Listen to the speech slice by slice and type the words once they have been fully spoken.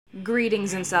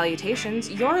Greetings and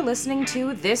salutations. You're listening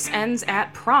to This Ends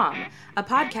at Prom, a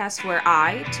podcast where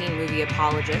I, teen movie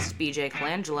apologist BJ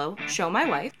Colangelo, show my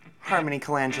wife, Harmony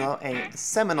Colangelo, a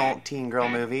seminal teen girl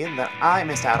movie that I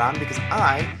missed out on because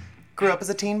I grew up as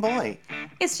a teen boy.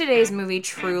 Is today's movie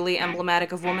truly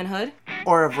emblematic of womanhood?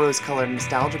 Or of rose-colored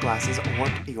nostalgia glasses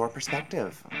warped your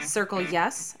perspective. Circle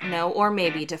yes, no, or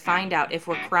maybe to find out if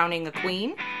we're crowning a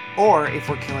queen. Or if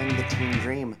we're killing the teen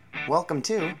dream. Welcome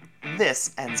to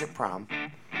This Ends at Prom.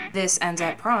 This Ends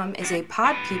at Prom is a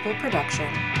Pod People production.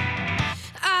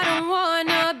 I don't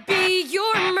wanna be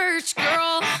your merch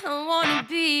girl. I wanna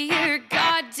be your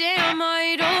goddamn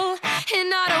idol.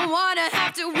 And I don't wanna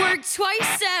have to work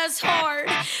twice as hard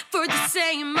for the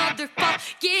same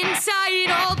motherfucking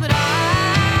title. But I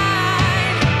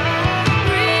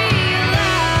realize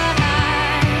that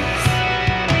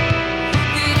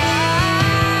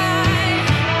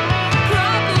I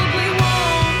probably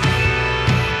won't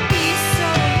be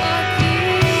so lucky.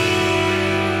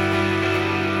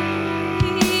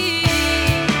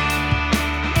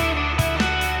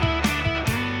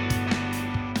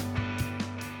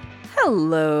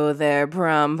 Hello there,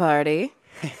 prom party.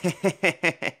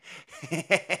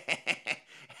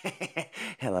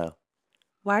 Hello.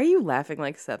 Why are you laughing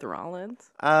like Seth Rollins?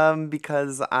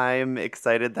 Because I'm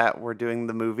excited that we're doing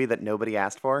the movie that nobody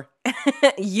asked for.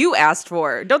 You asked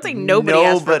for. Don't say nobody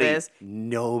asked for this.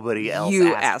 Nobody else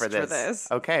You asked for this.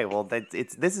 Okay, well,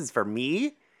 this is for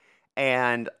me.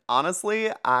 And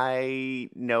honestly, I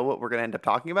know what we're going to end up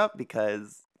talking about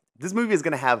because this movie is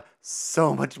going to have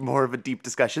so much more of a deep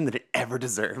discussion than it ever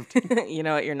deserved. You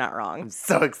know what? You're not wrong. I'm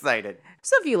so excited.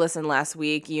 So if you listened last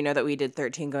week, you know that we did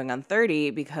 13 going on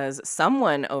 30 because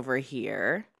someone over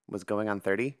here, Was going on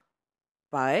 30?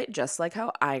 but just like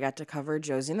how I got to cover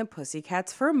Josie and the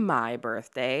Pussycats for my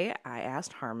birthday, I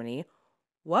asked Harmony,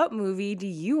 what movie do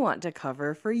you want to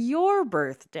cover for your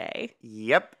birthday?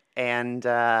 Yep. And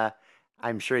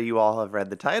I'm sure you all have read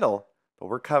the title, but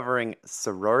we're covering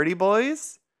Sorority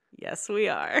Boys. Yes, we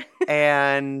are.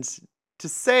 And to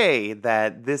say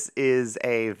that this is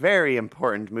a very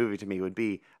important movie to me would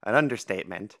be an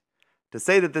understatement. To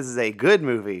say that this is a good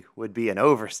movie would be an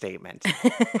overstatement.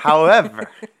 However,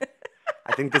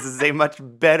 I think this is a much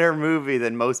better movie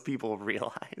than most people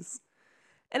realize.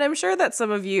 And I'm sure that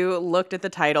some of you looked at the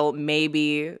title,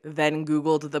 maybe then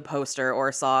Googled the poster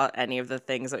or saw any of the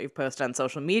things that we've posted on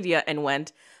social media and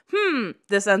went,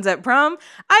 This Ends at Prom?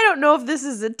 I don't know if this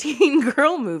is a teen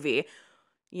girl movie.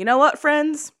 You know what,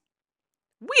 friends?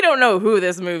 We don't know who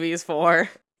this movie is for.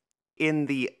 In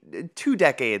the 2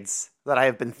 decades that I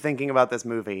have been thinking about this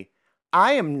movie,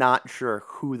 I am not sure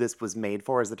who this was made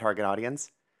for as the target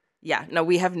audience. Yeah, no,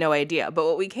 we have no idea. But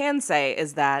what we can say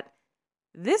is that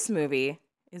this movie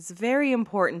is very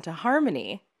important to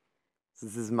Harmony.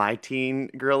 This is my teen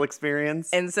girl experience.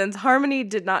 And since Harmony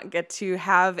did not get to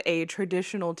have a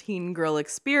traditional teen girl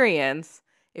experience,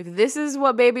 if this is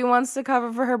what Baby wants to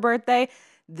cover for her birthday,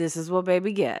 this is what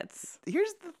Baby gets.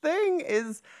 Here's the thing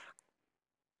is,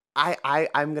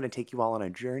 I'm going to take you all on a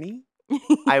journey.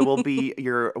 I will be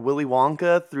your Willy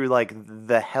Wonka through, like,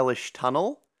 the hellish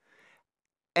tunnel.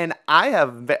 And I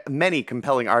have many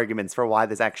compelling arguments for why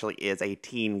this actually is a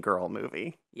teen girl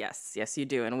movie. Yes, you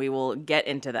do, and we will get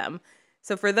into them.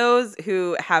 So for those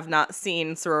who have not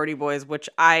seen Sorority Boys, which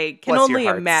I can Bless your only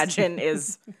hearts. imagine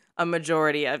is a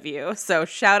majority of you. So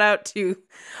shout out to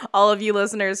all of you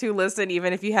listeners who listen,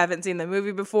 even if you haven't seen the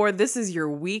movie before. This is your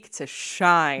week to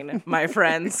shine, my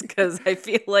friends, because I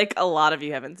feel like a lot of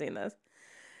you haven't seen this.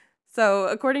 So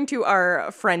according to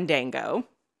our friend Dango,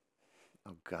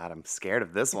 Oh, God, I'm scared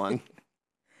of this one.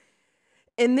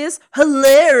 in this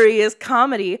hilarious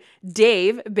comedy,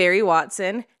 Dave, Barry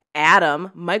Watson, Adam,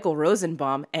 Michael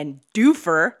Rosenbaum, and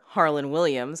Doofer, Harlan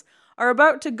Williams, are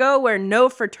about to go where no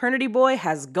fraternity boy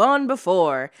has gone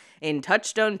before. In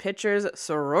Touchstone Pictures'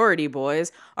 Sorority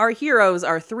Boys, our heroes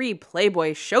are 3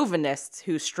 playboy chauvinists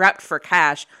who, strapped for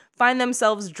cash, find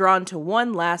themselves drawn to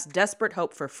one last desperate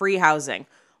hope for free housing,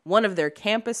 one of their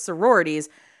campus sororities,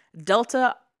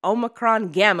 Delta Omicron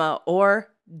Gamma, or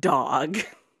DOG.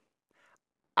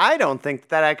 I don't think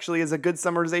that actually is a good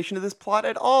summarization of this plot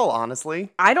at all, honestly.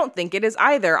 I don't think it is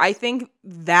either. I think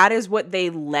that is what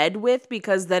they led with,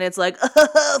 because then it's like,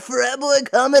 frat boy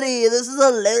comedy, this is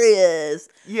hilarious.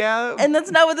 Yeah. And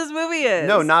that's not what this movie is.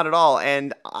 No, not at all.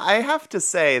 And I have to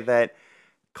say that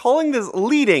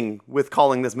leading with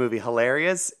calling this movie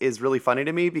hilarious is really funny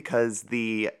to me, because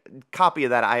the copy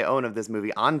that I own of this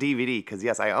movie on DVD, because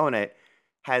yes, I own it,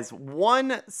 has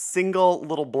one single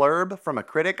little blurb from a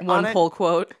critic on it. One pull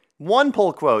quote. One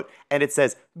pull quote, and it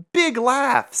says, "Big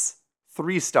laughs,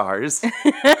 3 stars."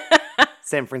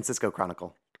 San Francisco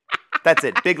Chronicle. That's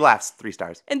it. Big laughs, 3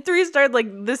 stars. And 3-star, like,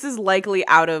 this is likely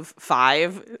out of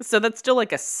 5, so that's still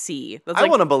like a C. That's I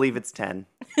like, want to believe it's 10.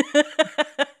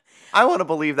 I want to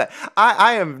believe that.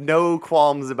 I have no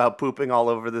qualms about pooping all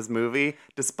over this movie,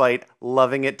 despite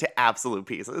loving it to absolute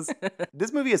pieces.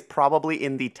 This movie is probably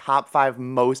in the top 5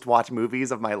 most watched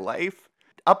movies of my life.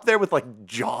 Up there with, like,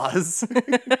 Jaws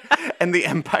and The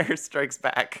Empire Strikes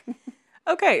Back.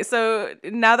 Okay, so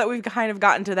now that we've kind of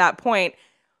gotten to that point,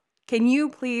 can you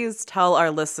please tell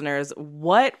our listeners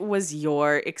what was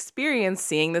your experience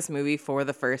seeing this movie for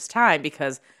the first time?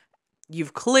 Because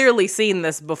you've clearly seen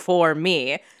this before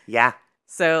me. Yeah.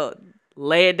 So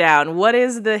lay it down. What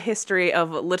is the history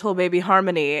of Little Baby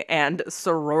Harmony and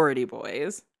sorority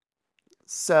boys?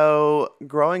 So,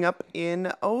 growing up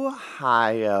in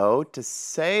Ohio, to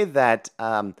say that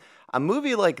a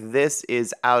movie like this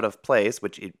is out of place,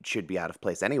 which it should be out of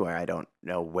place anywhere, I don't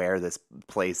know where this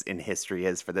place in history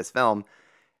is for this film,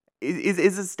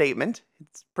 is a statement.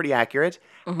 It's pretty accurate.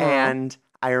 And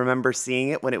I remember seeing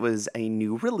it when it was a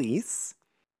new release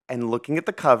and looking at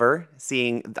the cover,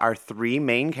 seeing our 3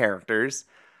 main characters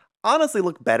honestly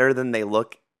look better than they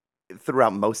look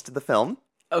throughout most of the film.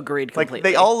 Agreed completely. Like,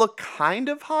 they all look kind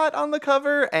of hot on the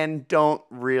cover and don't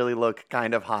really look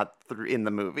kind of hot in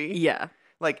the movie. Yeah.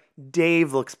 Like,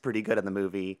 Dave looks pretty good in the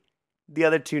movie. The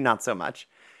other 2, not so much.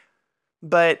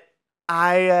 But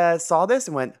I saw this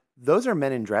and went, those are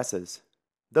men in dresses.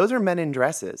 Those are men in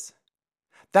dresses.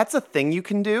 That's a thing you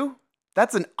can do.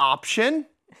 That's an option.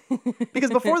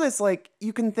 Because before this, like,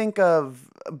 you can think of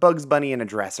Bugs Bunny in a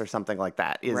dress or something like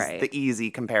that is Right. the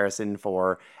easy comparison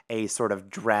for a sort of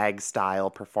drag style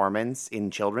performance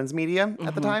in children's media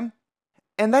at the time.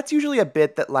 And that's usually a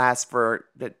bit that lasts for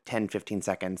 10, 15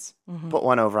 seconds. Put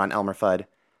one over on Elmer Fudd.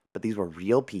 But these were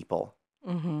real people.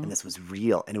 And this was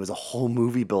real. And it was a whole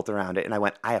movie built around it. And I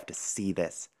went, I have to see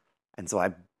this. And so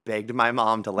I begged my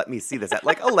mom to let me see this at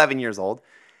like 11 years old.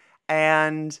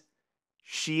 And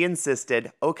she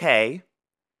insisted, okay,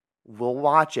 we'll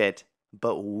watch it,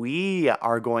 but we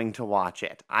are going to watch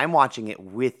it. I'm watching it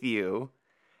with you.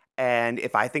 And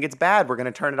if I think it's bad, we're going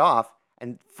to turn it off.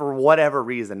 And for whatever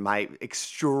reason, my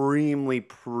extremely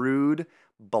prude,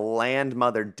 bland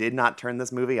mother did not turn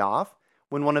this movie off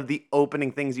when one of the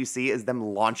opening things you see is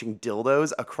them launching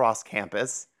dildos across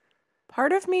campus.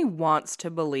 Part of me wants to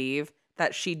believe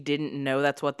that she didn't know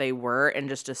that's what they were and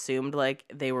just assumed like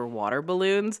they were water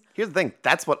balloons. Here's the thing,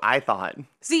 that's what I thought.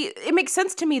 See, it makes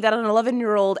sense to me that an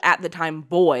 11-year-old at the time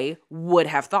boy would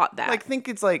have thought that. Like, think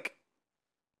it's like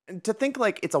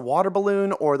it's a water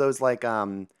balloon or those like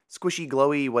squishy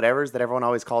glowy whatevers that everyone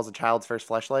always calls a child's first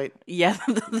fleshlight. Yeah,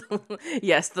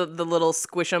 yes, the little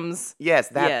squishums. Yes,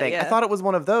 that Yeah, thing. I yeah. thought it was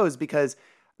one of those because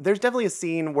there's definitely a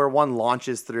scene where one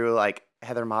launches through like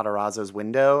Heather Matarazzo's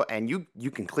window and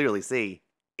you can clearly see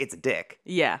it's a dick.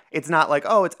 Yeah. It's not like,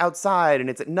 oh, it's outside and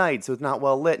it's at night, so it's not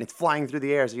well lit and it's flying through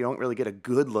the air, so you don't really get a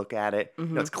good look at it.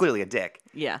 No, it's clearly a dick.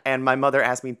 Yeah. And my mother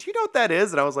asked me, do you know what that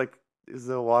is? And I was like, is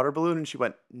it a water balloon? And she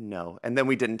went, no. And then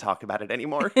we didn't talk about it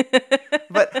anymore.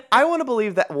 But I want to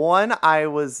believe that, one, I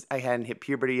hadn't hit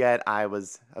puberty yet. I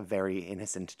was a very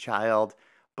innocent child.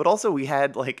 But also we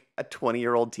had like a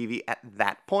 20-year-old TV at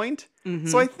that point.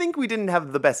 So I think we didn't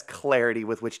have the best clarity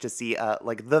with which to see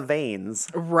like the veins.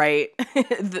 Right.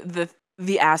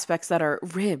 the aspects that are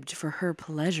ribbed for her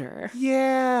pleasure.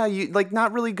 Yeah, like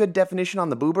not really good definition on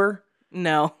the boober.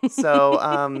 No. So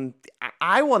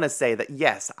I want to say that,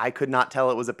 yes, I could not tell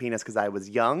it was a penis because I was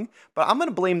young, but I'm going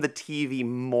to blame the TV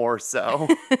more so.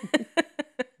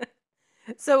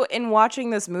 So in watching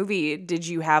this movie, did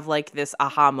you have like this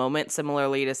aha moment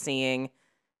similarly to seeing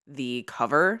the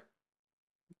cover?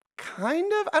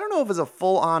 Kind of. I don't know if it was a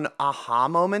full-on aha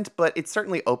moment, but it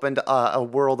certainly opened a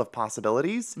world of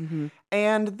possibilities.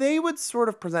 And they would sort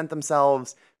of present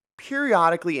themselves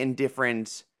periodically in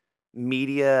different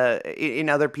media, in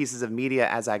other pieces of media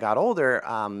as I got older.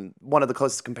 One of the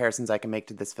closest comparisons I can make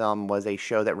to this film was a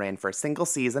show that ran for a single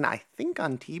season, I think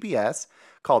on TBS,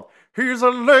 called Here's a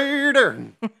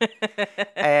Lady.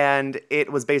 And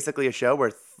it was basically a show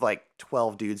where like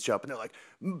 12 dudes show up and they're like,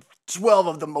 12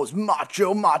 of the most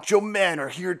macho men are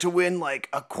here to win like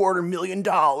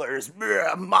 $250,000.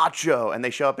 Bleh, macho. And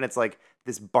they show up and it's like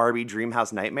this Barbie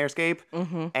Dreamhouse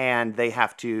nightmarescape. And they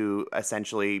have to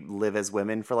essentially live as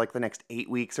women for like the next 8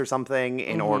 weeks or something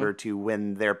in order to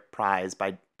win their prize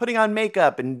by putting on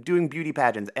makeup and doing beauty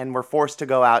pageants. And we're forced to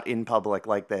go out in public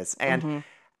like this. And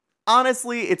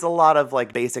honestly, it's a lot of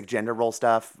like basic gender role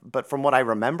stuff. But from what I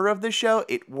remember of this show,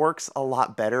 it works a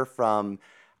lot better from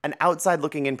an outside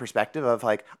looking in perspective of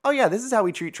like, oh yeah, this is how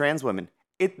we treat trans women.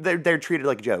 They're treated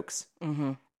like jokes.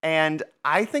 And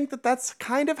I think that that's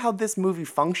kind of how this movie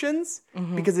functions,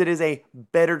 because it is a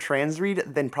better trans read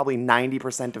than probably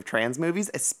 90% of trans movies,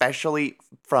 especially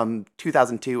from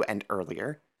 2002 and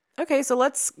earlier. Okay, so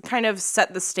let's kind of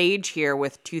set the stage here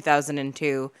with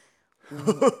 2002.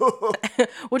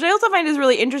 Which I also find is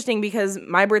really interesting because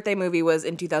my birthday movie was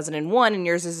in 2001 and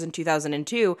yours is in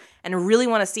 2002. And I really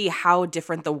want to see how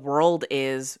different the world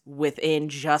is within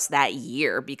just that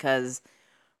year. Because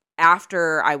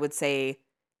after, I would say,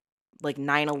 like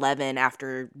 9/11,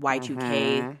 after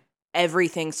Y2K,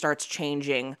 everything starts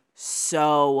changing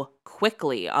so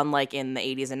quickly. Unlike in the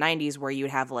 80s and 90s where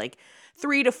you'd have like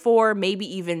 3 to 4, maybe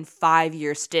even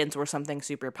 5-year stints where something's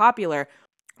super popular.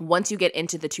 Once you get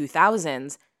into the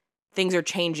 2000s, things are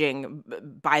changing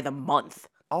by the month.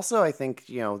 Also, I think,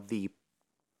 the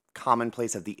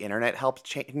commonplace of the internet helped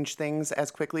change things as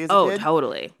quickly as it Oh, did.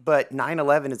 totally. But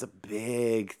 9/11 is a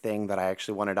big thing that I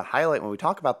actually wanted to highlight when we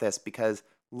talk about this, because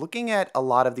looking at a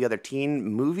lot of the other teen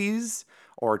movies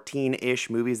or teen-ish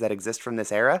movies that exist from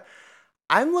this era,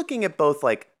 I'm looking at both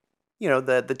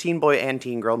the teen boy and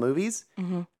teen girl movies.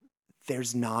 Mm-hmm.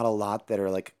 There's not a lot that are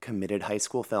like committed high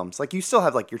school films. Like you still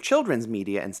have like your children's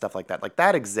media and stuff like that. Like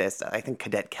that exists. I think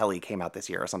Cadet Kelly came out this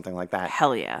year or something like that.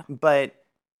 Hell yeah. But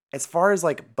as far as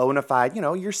like bona fide,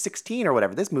 you're 16 or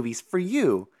whatever, this movie's for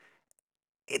you.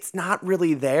 It's not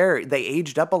really there. They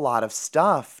aged up a lot of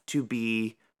stuff to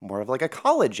be more of like a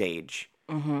college age.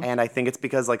 Mm-hmm. And I think it's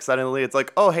because like suddenly it's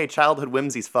like, oh, hey, childhood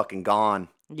whimsy's fucking gone.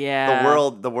 Yeah.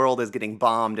 The world is getting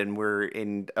bombed and we're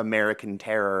in American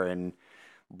terror and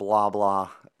blah, blah.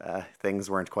 Things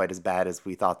weren't quite as bad as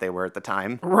we thought they were at the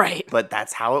time. Right. But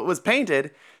that's how it was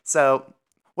painted. So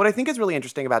what I think is really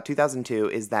interesting about 2002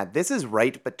 is that this is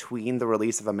right between the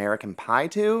release of American Pie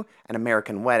 2 and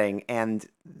American Wedding. And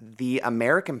the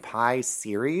American Pie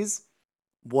series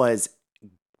was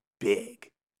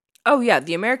big. Oh, yeah.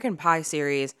 The American Pie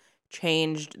series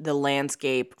changed the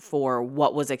landscape for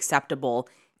what was acceptable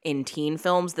in teen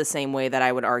films the same way that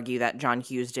I would argue that John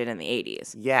Hughes did in the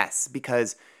 80s. Yes,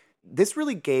 because this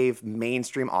really gave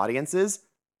mainstream audiences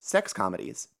sex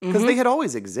comedies. Because they had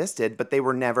always existed, but they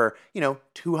were never,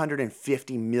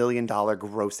 $250 million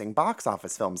grossing box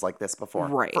office films like this before.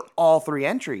 Right. For all 3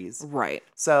 entries. Right.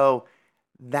 So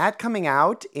that coming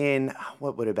out in,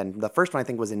 what would have been, the first one I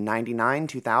think was in 99,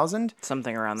 2000.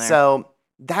 Something around there. So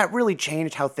that really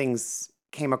changed how things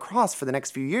came across for the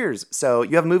next few years. So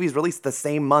you have movies released the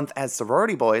same month as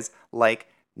Sorority Boys, like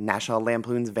National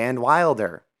Lampoon's Van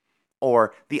Wilder,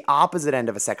 or the opposite end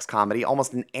of a sex comedy,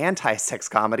 almost an anti-sex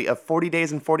comedy of 40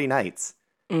 Days and 40 Nights.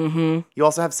 Mm-hmm. You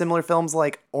also have similar films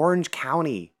like Orange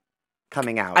County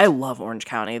coming out. I love Orange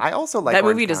County. I also like that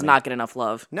Orange movie does County. not get enough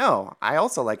love. No, I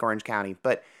also like Orange County,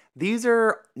 but these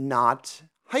are not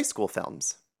high school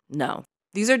films. No.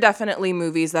 These are definitely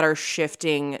movies that are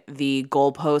shifting the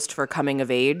goalpost for coming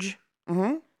of age.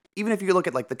 Mm-hmm. Even if you look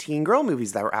at like the teen girl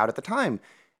movies that were out at the time,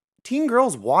 teen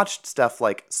girls watched stuff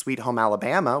like Sweet Home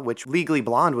Alabama, which Legally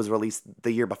Blonde was released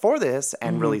the year before this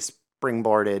and really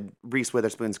springboarded Reese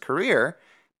Witherspoon's career.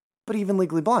 But even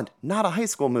Legally Blonde, not a high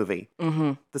school movie.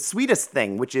 Mm-hmm. The Sweetest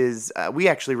Thing, which is, we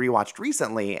actually rewatched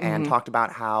recently and talked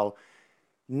about how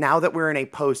now that we're in a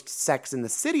post-Sex in the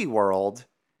City world.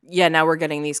 Yeah, now we're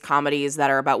getting these comedies that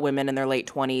are about women in their late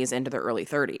 20s into their early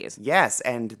 30s. Yes,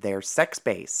 and they're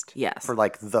sex-based. Yes. For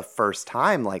like the first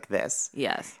time like this.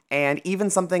 Yes. And even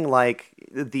something like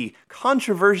the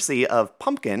controversy of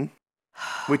Pumpkin,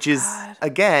 which is,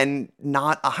 again,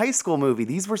 not a high school movie.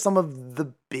 These were some of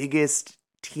the biggest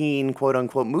teen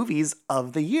quote-unquote movies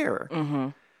of the year. Mm-hmm.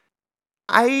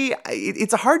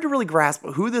 It's hard to really grasp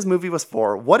who this movie was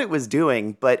for, what it was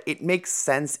doing, but it makes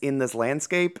sense in this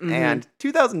landscape. And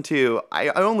 2002, I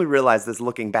only realized this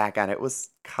looking back on it, was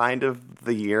kind of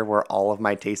the year where all of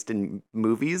my taste in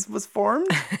movies was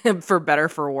formed. For better,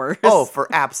 for worse. Oh,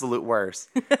 for absolute worse.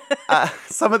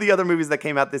 Some of the other movies that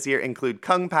came out this year include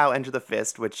Kung Pao Enter the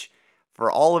Fist, which,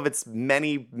 for all of its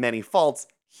many, many faults,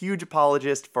 huge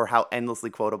apologist for how endlessly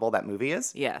quotable that movie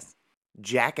is. Yes.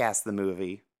 Jackass the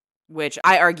movie. Which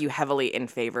I argue heavily in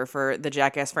favor for the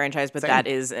Jackass franchise, but Same. that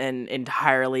is an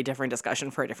entirely different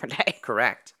discussion for a different day.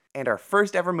 Correct. And our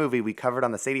first ever movie we covered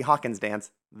on the Sadie Hawkins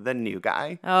Dance, The New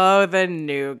Guy. Oh, The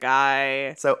New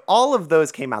Guy. So all of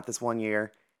those came out this one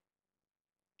year.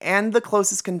 And the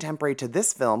closest contemporary to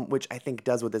this film, which I think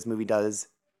does what this movie does,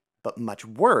 but much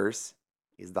worse,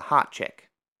 is The Hot Chick.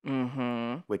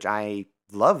 Mm-hmm. Which I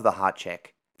love The Hot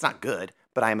Chick. It's not good,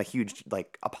 but I am a huge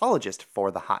apologist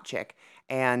for The Hot Chick.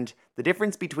 And the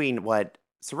difference between what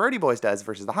Sorority Boys does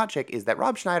versus The Hot Chick is that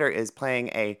Rob Schneider is playing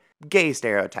a gay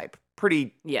stereotype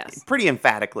pretty Yes.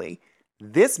 emphatically.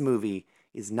 This movie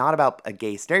is not about a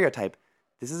gay stereotype.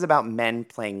 This is about men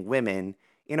playing women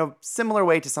in a similar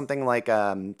way to something like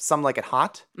Some Like It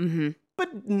Hot,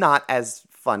 but not as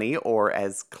funny or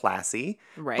as classy.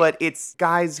 Right. But it's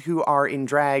guys who are in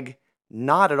drag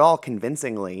not at all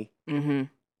convincingly. Mm-hmm.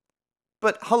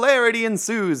 But hilarity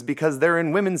ensues because they're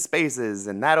in women's spaces,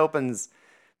 and that opens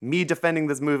me defending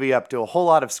this movie up to a whole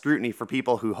lot of scrutiny for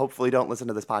people who hopefully don't listen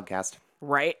to this podcast.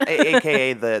 Right.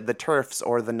 AKA the TERFs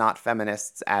or the not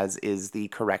feminists, as is the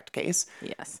correct case.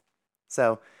 Yes.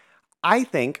 So I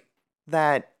think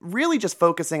that really just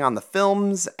focusing on the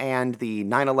films and the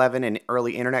 9/11 and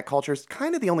early internet culture is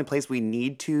kind of the only place we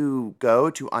need to go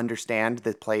to understand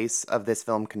the place of this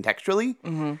film contextually.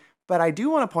 Mm-hmm. But I do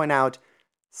want to point out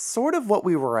sort of what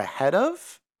we were ahead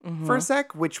of for a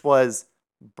sec, which was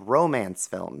bromance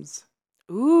films.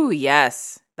 Ooh,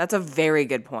 yes. That's a very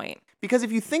good point. Because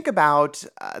if you think about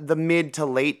the mid to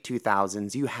late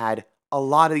 2000s, you had a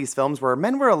lot of these films where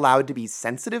men were allowed to be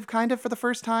sensitive kind of for the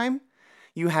first time.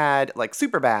 You had like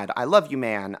Superbad, I Love You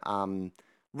Man,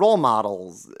 Role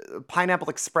Models, Pineapple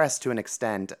Express to an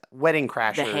extent, Wedding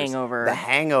Crashers. The Hangover. The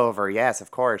Hangover, yes,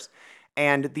 of course.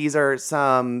 And these are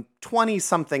some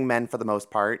 20-something men for the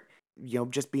most part,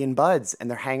 just being buds, and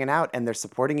they're hanging out and they're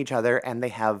supporting each other and they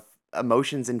have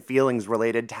emotions and feelings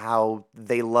related to how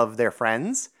they love their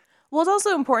friends. Well, it's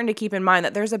also important to keep in mind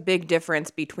that there's a big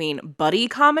difference between buddy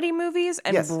comedy movies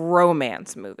and Yes.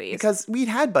 bromance movies. Because we'd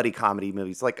had buddy comedy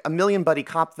movies, like a million buddy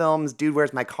cop films, Dude,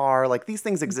 Where's My Car? Like these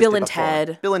things existed Bill and before.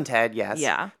 Ted. Bill and Ted, yes.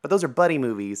 Yeah. But those are buddy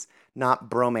movies, not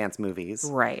bromance movies.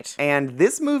 Right. And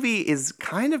this movie is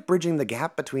kind of bridging the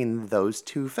gap between those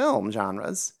two film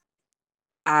genres.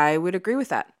 I would agree with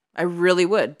that. I really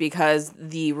would, because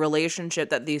the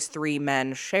relationship that these three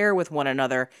men share with one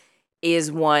another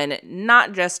is one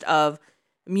not just of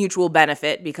mutual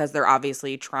benefit, because they're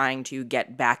obviously trying to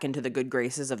get back into the good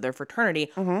graces of their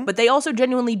fraternity, but they also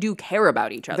genuinely do care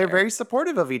about each other. They're very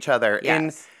supportive of each other. And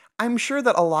Yes. I'm sure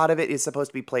that a lot of it is supposed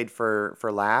to be played for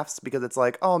laughs, because it's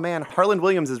like, oh man, Harland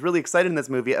Williams is really excited in this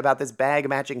movie about this bag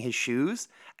matching his shoes.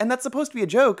 And that's supposed to be a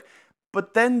joke.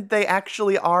 But then they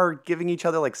actually are giving each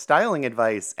other like styling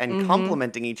advice and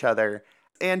complimenting each other.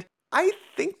 And I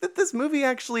think that this movie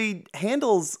actually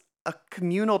handles a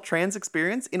communal trans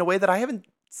experience in a way that I haven't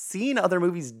seen other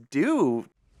movies do.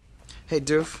 Hey,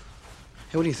 Doof.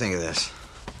 Hey, what do you think of this?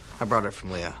 I brought it from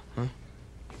Leah. Huh?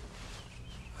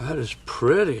 That is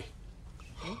pretty.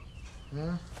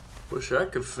 Wish I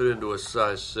could fit into a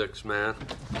size 6, man.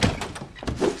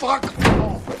 Fuck!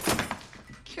 Oh,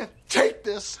 can't take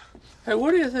this. Hey,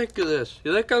 what do you think of this?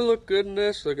 You think I look good in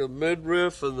this? Like a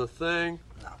midriff and the thing?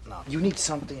 No. You need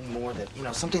something more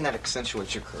that, something that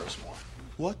accentuates your curves more.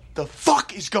 What the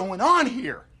fuck is going on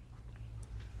here?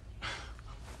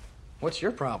 What's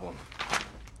your problem?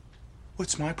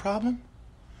 What's my problem?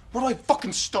 Where do I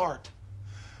fucking start?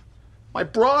 My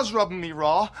bra's rubbing me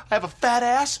raw, I have a fat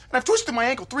ass, and I've twisted my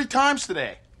ankle 3 times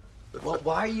today. Well,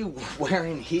 why are you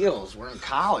wearing heels? We're in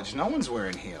college. No one's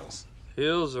wearing heels.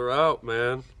 Heels are out,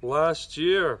 man. Last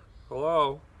year.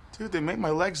 Hello? Dude, they make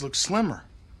my legs look slimmer.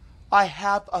 I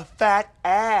have a fat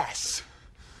ass.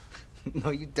 No,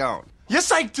 you don't.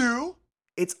 Yes, I do.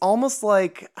 It's almost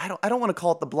like, I don't want to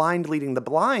call it the blind leading the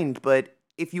blind, but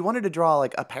if you wanted to draw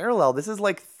like a parallel, this is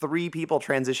like 3 people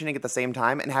transitioning at the same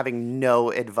time and having no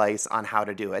advice on how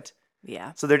to do it.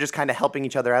 Yeah. So they're just kind of helping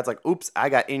each other out. It's like, oops, I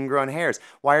got ingrown hairs.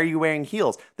 Why are you wearing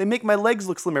heels? They make my legs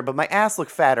look slimmer, but my ass look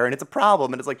fatter, and it's a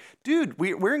problem. And it's like, dude,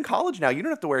 we're in college now. You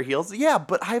don't have to wear heels. Yeah,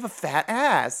 but I have a fat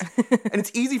ass. And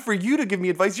it's easy for you to give me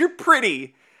advice. You're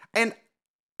pretty. And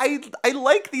I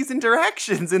like these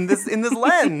interactions in this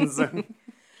lens.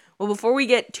 Well, before we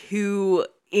get too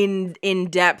in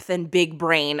depth and big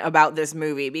brain about this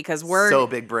movie, because we're so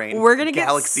big brain. we're gonna get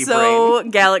Galaxy so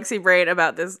galaxy brain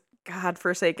about this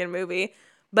godforsaken movie.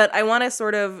 But I want to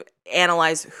sort of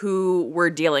analyze who we're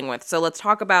dealing with. So let's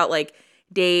talk about like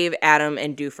Dave, Adam,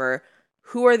 and Doofer.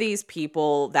 Who are these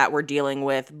people that we're dealing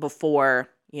with before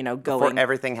Before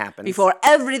everything happens. Before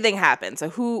everything happens. So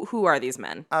who are these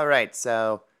men? All right,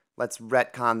 so let's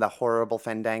retcon the horrible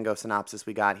Fandango synopsis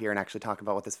we got here and actually talk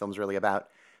about what this film's really about.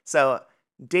 So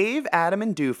Dave, Adam,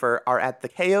 and Doofer are at the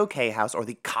KOK house, or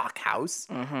the Cock House,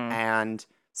 and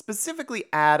specifically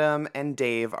Adam and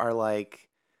Dave are like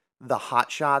the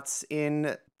hotshots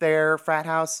in their frat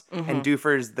house, and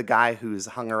Doofer's the guy who's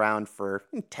hung around for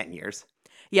 10 years.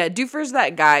 Yeah, Doofer's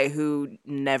that guy who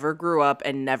never grew up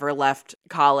and never left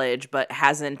college, but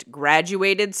hasn't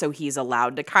graduated, so he's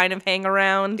allowed to kind of hang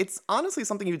around. It's honestly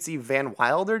something you'd see Van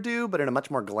Wilder do, but in a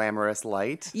much more glamorous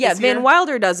light. Yeah, this Van year.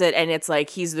 Wilder does it, and it's like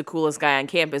he's the coolest guy on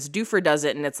campus. Doofer does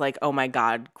it, and it's like, oh my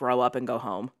god, grow up and go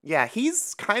home. Yeah,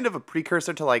 he's kind of a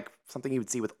precursor to like something you would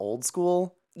see with Old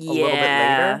School a Yeah. little bit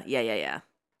later. Yeah.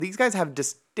 These guys have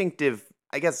distinctive,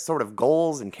 I guess, sort of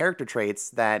goals and character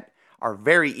traits that are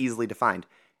very easily defined.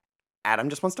 Adam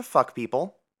just wants to fuck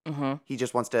people. Mm-hmm. He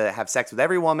just wants to have sex with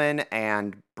every woman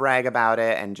and brag about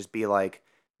it and just be like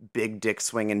big dick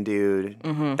swinging dude.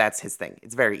 Mm-hmm. That's his thing.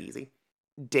 It's very easy.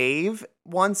 Dave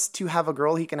wants to have a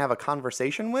girl he can have a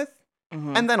conversation with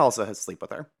Mm-hmm. and then also sleep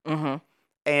with her. Mm-hmm.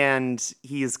 And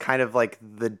he's kind of like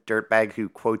the dirtbag who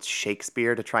quotes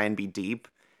Shakespeare to try and be deep.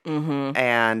 Mm-hmm.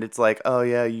 And it's like, oh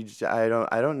yeah, I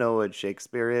don't know what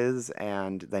Shakespeare is,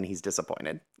 and then he's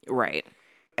disappointed. Right.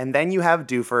 And then you have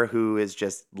Doofer, who is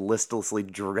just listlessly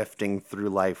drifting through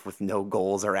life with no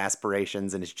goals or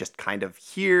aspirations, and is just kind of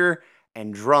here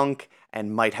and drunk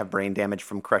and might have brain damage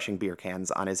from crushing beer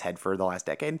cans on his head for the last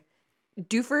decade.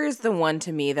 Doofer is the one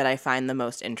to me that I find the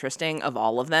most interesting of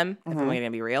all of them, if I'm going to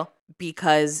be real,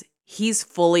 because he's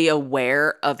fully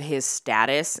aware of his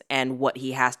status and what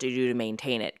he has to do to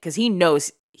maintain it, because he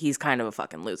knows he's kind of a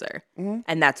fucking loser. Mhm.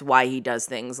 And that's why he does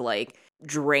things like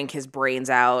drink his brains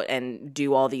out and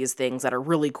do all these things that are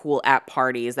really cool at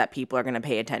parties that people are going to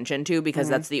pay attention to, because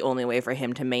that's the only way for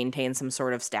him to maintain some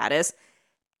sort of status.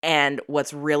 And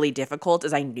what's really difficult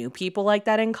is I knew people like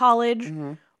that in college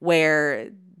where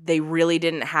they really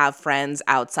didn't have friends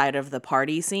outside of the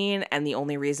party scene, and the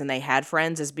only reason they had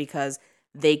friends is because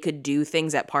they could do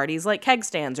things at parties like keg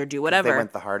stands or do They whatever.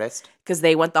 went the hardest. Because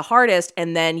they went the hardest,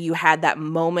 and then you had that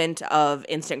moment of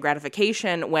instant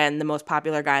gratification when the most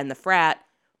popular guy in the frat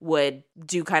would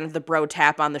do kind of the bro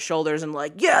tap on the shoulders and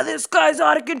like, yeah, this guy's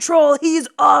out of control, he's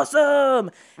awesome.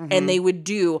 And they would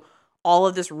do all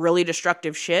of this really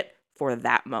destructive shit for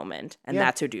that moment. And Yeah.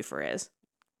 that's who Doofer is.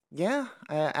 Yeah,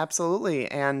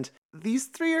 absolutely. And these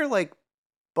three are like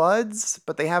buds,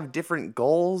 but they have different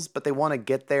goals, but they want to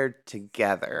get there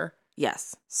together.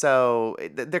 Yes. So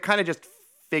they're kind of just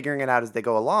figuring it out as they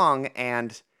go along.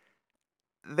 And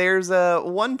there's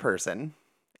one person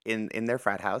in their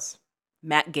frat house,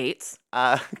 Matt Gates.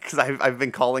 because I've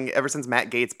been calling ever since Matt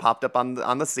Gates popped up on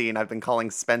the scene. I've been calling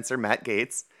Spencer Matt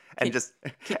Gates, and just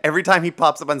every time he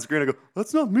pops up on screen, I go,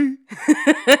 "That's not me."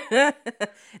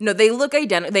 No, they look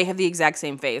identical. They have the exact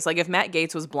same face. Like if Matt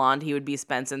Gates was blonde, he would be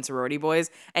Spence in Sorority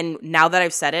Boys. And now that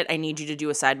I've said it, I need you to do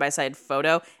a side-by-side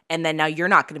photo. And then now you're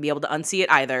not going to be able to unsee it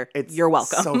either. You're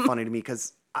welcome. So funny to me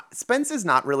because Spence is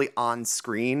not really on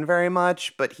screen very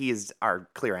much, but he is our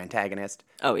clear antagonist.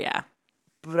 Oh, yeah.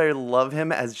 But I love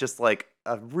him as just like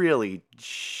a really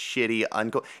shitty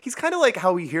uncle. He's kind of like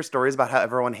how we hear stories about how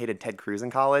everyone hated Ted Cruz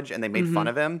in college and they made fun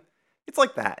of him. It's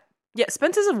like that. Yeah,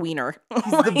 Spence is a wiener.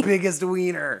 He's the biggest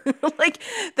wiener. Like,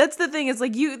 that's the thing. It's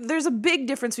like there's a big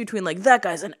difference between like, that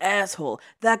guy's an asshole.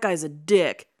 That guy's a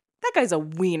dick. That guy's a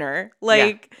wiener.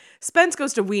 Like, Spence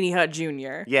goes to Weenie Hut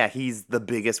Jr. Yeah, he's the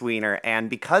biggest wiener. And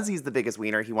because he's the biggest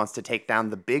wiener, he wants to take down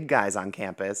the big guys on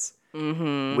campus,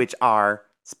 which are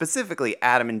specifically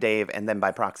Adam and Dave, and then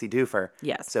by proxy Doofer.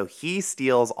 Yes. So he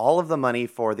steals all of the money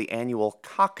for the annual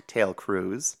cocktail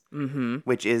cruise,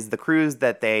 which is the cruise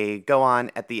that they go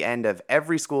on at the end of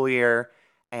every school year,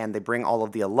 and they bring all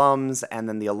of the alums, and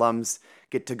then the alums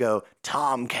get to go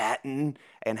tomcatting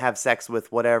and have sex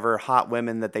with whatever hot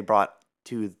women that they brought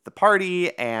to the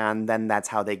party, and then that's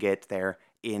how they get there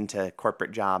into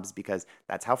corporate jobs, because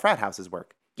that's how frat houses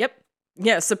work. Yep.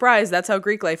 Yeah, surprise. That's how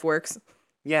Greek life works.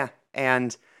 Yeah,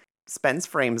 and Spence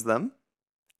frames them,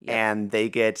 Yep. and they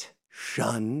get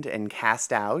shunned and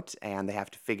cast out, and they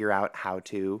have to figure out how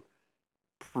to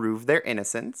prove their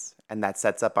innocence, and that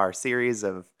sets up our series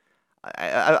of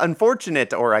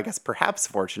unfortunate, or I guess perhaps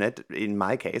fortunate in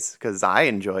my case, because I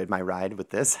enjoyed my ride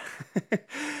with this,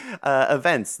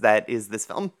 events that is this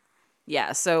film.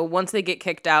 Yeah, so once they get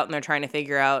kicked out and they're trying to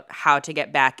figure out how to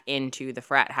get back into the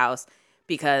frat house,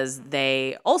 because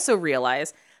they also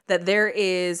realize that there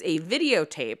is a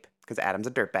videotape. Because Adam's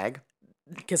a dirtbag.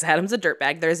 Because Adam's a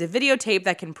dirtbag. There's a videotape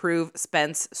that can prove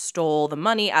Spence stole the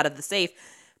money out of the safe,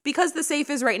 because the safe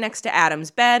is right next to Adam's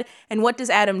bed. And what does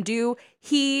Adam do?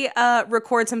 He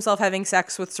records himself having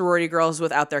sex with sorority girls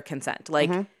without their consent.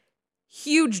 Like,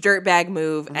 huge dirtbag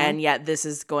move, and yet this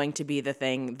is going to be the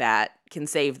thing that can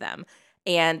save them.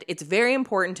 And it's very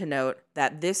important to note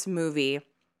that this movie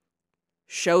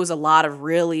shows a lot of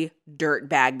really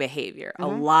dirtbag behavior, a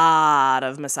lot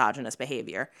of misogynist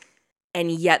behavior.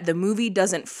 And yet the movie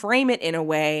doesn't frame it in a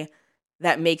way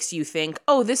that makes you think,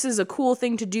 oh, this is a cool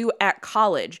thing to do at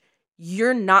college.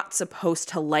 You're not supposed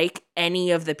to like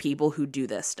any of the people who do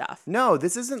this stuff. No,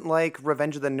 this isn't like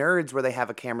Revenge of the Nerds where they have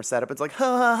a camera set up. It's like,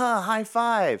 ha ha ha, high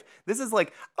five. This is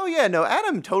like, oh yeah, no,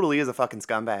 Adam totally is a fucking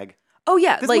scumbag. Oh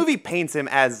yeah, This like movie paints him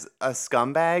as a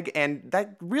scumbag, and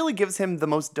that really gives him the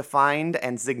most defined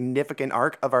and significant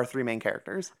arc of our three main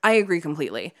characters. I agree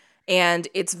completely. And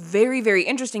it's very, very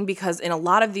interesting because in a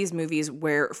lot of these movies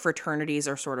where fraternities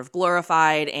are sort of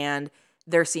glorified and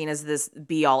they're seen as this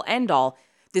be-all, end-all,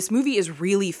 this movie is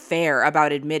really fair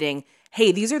about admitting,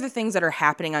 hey, these are the things that are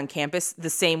happening on campus the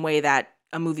same way that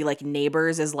a movie like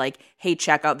Neighbors is like, hey,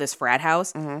 check out this frat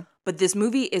house. But this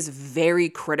movie is very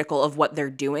critical of what they're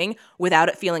doing without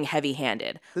it feeling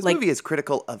heavy-handed. This like, movie is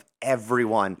critical of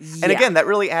everyone. Yeah. And again, that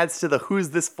really adds to the who's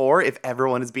this for if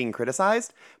everyone is being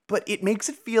criticized. But it makes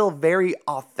it feel very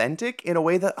authentic in a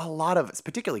way that a lot of,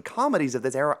 particularly comedies of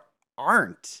this era,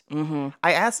 aren't.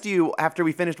 I asked you after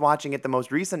we finished watching it the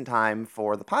most recent time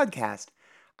for the podcast,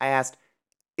 I asked,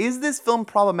 is this film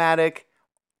problematic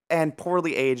and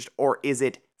poorly aged, or is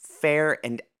it fair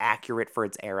and accurate for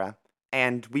its era?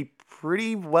 And we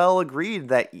pretty well agreed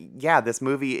that, yeah, this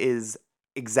movie is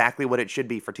exactly what it should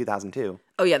be for 2002.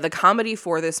 Oh yeah, the comedy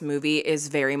for this movie is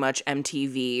very much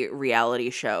MTV reality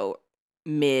show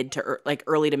mid to like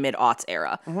early to mid aughts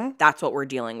era. That's what we're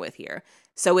dealing with here.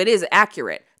 So it is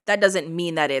accurate. That doesn't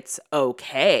mean that it's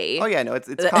okay. Oh yeah, no, it's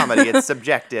comedy. It's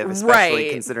subjective, especially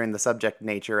Right. considering the subject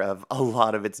nature of a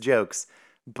lot of its jokes.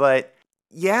 But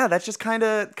yeah, that's just kind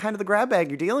of the grab bag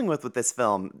you're dealing with this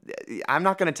film. I'm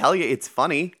not going to tell you it's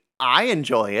funny. I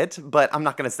enjoy it, but I'm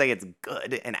not going to say it's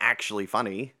good and actually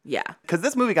funny. Yeah. Because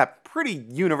this movie got pretty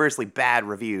universally bad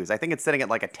reviews. I think it's sitting at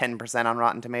like a 10% on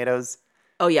Rotten Tomatoes.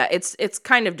 Oh yeah, it's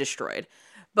kind of destroyed.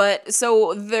 But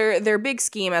so their big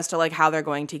scheme as to like how they're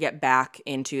going to get back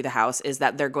into the house is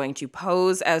that they're going to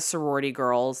pose as sorority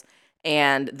girls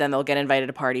and then they'll get invited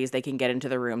to parties, they can get into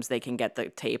the rooms, they can get the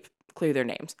tape, clear their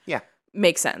names. Yeah.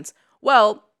 Makes sense.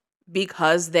 Well,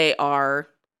 because they are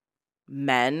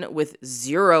men with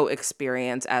zero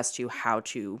experience as to how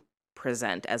to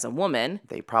present as a woman.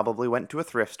 They probably went to a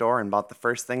thrift store and bought the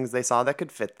first things they saw that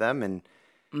could fit them. And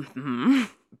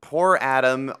poor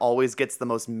Adam always gets the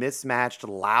most mismatched,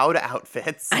 loud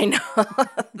outfits. I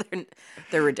know.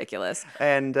 they're ridiculous.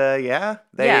 And Yeah.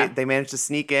 they manage to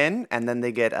sneak in, and then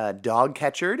they get dog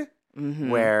catchered,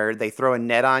 where they throw a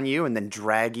net on you and then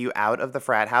drag you out of the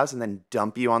frat house and then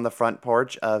dump you on the front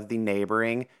porch of the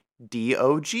neighboring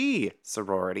DOG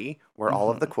sorority, where all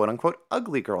of the quote-unquote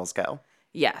ugly girls go.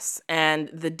 Yes, and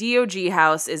the DOG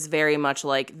house is very much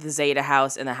like the Zeta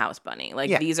house and the House Bunny. Like,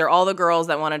 Yeah. these are all the girls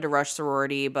that wanted to rush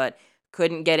sorority but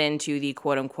couldn't get into the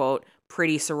quote-unquote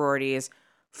pretty sororities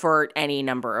for any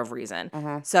number of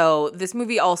reason. So this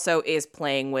movie also is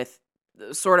playing with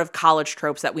sort of college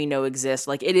tropes that we know exist.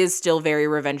 Like, it is still very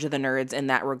Revenge of the Nerds in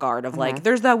that regard of like,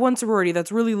 there's that one sorority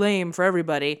that's really lame for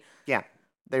everybody. Yeah.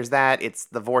 There's that. It's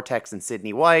the Vortex and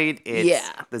Sydney White. It's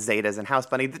Yeah. the Zetas and House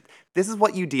Bunny. This is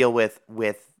what you deal with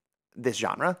this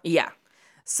genre. Yeah.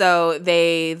 So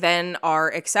they then are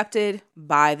accepted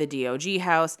by the DOG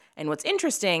house. And what's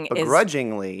interesting is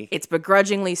Begrudgingly. it's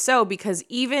begrudgingly so because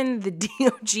even the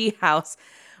DOG house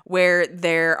where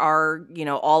there are, you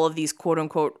know, all of these quote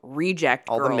unquote reject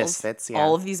All the girls, misfits, yeah.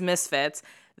 all of these misfits,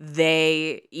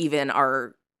 they even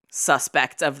are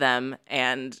suspect of them.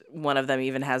 And one of them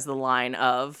even has the line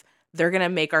of, they're going to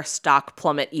make our stock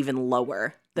plummet even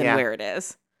lower than Yeah. where it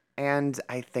is. And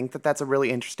I think that that's a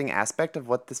really interesting aspect of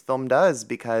what this film does,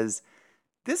 because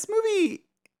this movie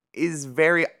is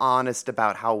very honest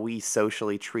about how we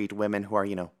socially treat women who are,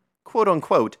 you know, quote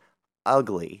unquote,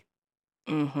 ugly.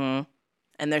 Mm-hmm.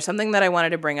 And there's something that I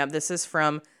wanted to bring up. This is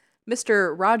from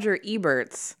Mr. Roger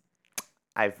Ebert's.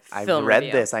 I've Film read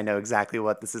review. this. I know exactly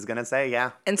what this is going to say.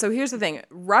 Yeah. And so here's the thing.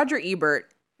 Roger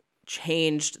Ebert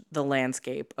changed the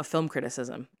landscape of film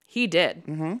criticism. He did.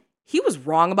 Mm-hmm. He was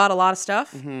wrong about a lot of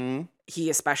stuff. Mm-hmm. He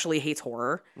especially hates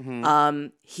horror. Mm-hmm.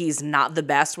 He's not the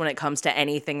best when it comes to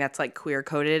anything that's like queer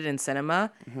coded in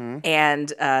cinema. Mm-hmm.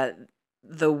 And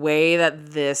the way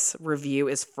that this review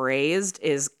is phrased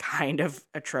is kind of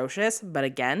atrocious. But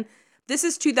again, this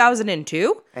is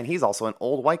 2002. And he's also an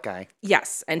old white guy.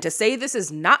 Yes. And to say this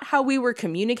is not how we were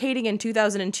communicating in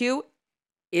 2002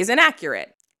 is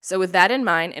inaccurate. So with that in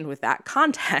mind and with that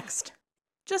context,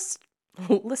 just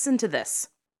listen to this.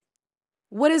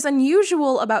 What is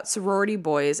unusual about Sorority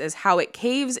Boys is how it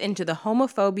caves into the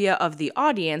homophobia of the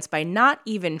audience by not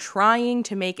even trying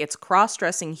to make its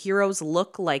cross-dressing heroes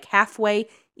look like halfway,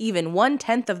 even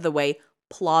 1/10 of the way,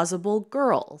 plausible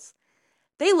girls.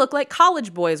 They look like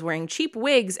college boys wearing cheap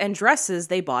wigs and dresses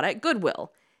they bought at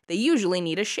Goodwill. They usually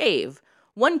need a shave.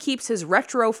 One keeps his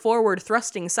retro forward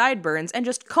thrusting sideburns and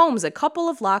just combs a couple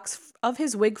of locks of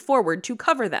his wig forward to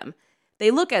cover them.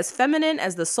 They look as feminine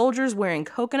as the soldiers wearing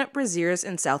coconut brassieres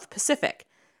in South Pacific.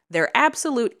 Their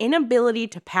absolute inability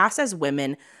to pass as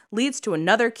women leads to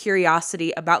another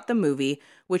curiosity about the movie,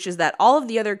 which is that all of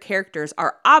the other characters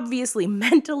are obviously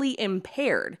mentally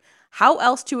impaired. How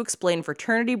else to explain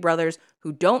fraternity brothers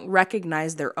who don't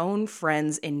recognize their own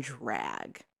friends in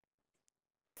drag?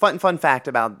 Fun fact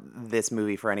about this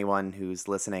movie for anyone who's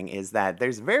listening is that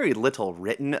there's very little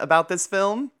written about this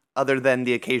film other than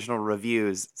the occasional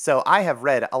reviews. So I have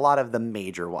read a lot of the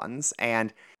major ones,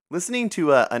 and listening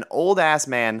to an old-ass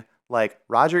man like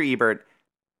Roger Ebert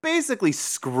basically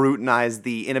scrutinize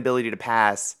the inability to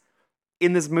pass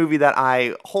in this movie that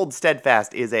I hold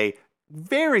steadfast is a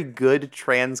very good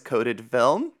trans-coded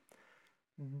film.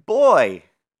 Boy,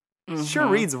 sure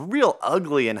reads real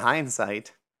ugly in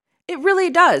hindsight. It really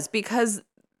does, because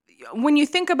when you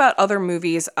think about other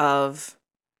movies of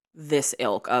this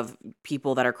ilk, of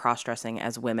people that are cross-dressing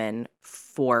as women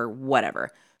for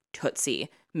whatever, Tootsie,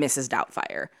 Mrs.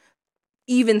 Doubtfire,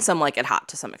 even Some Like It Hot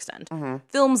to some extent,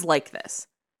 films like this,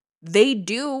 they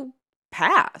do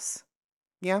pass.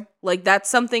 Yeah. Like, that's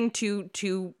something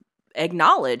to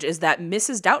acknowledge, is that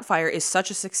Mrs. Doubtfire is such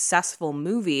a successful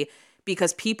movie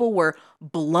because people were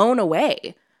blown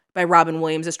away by Robin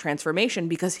Williams' transformation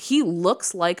because he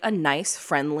looks like a nice,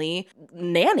 friendly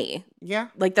nanny. Yeah.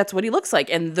 Like, that's what he looks like.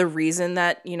 And the reason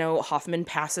that, Hoffman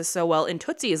passes so well in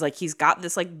Tootsie is, like, he's got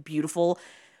this, like, beautiful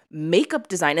makeup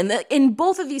design. And in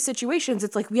both of these situations,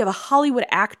 it's like we have a Hollywood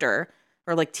actor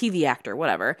or, like, TV actor,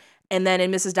 whatever. And then in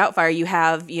Mrs. Doubtfire, you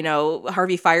have,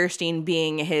 Harvey Fierstein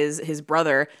being his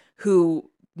brother who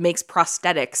makes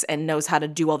prosthetics and knows how to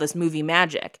do all this movie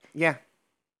magic. Yeah.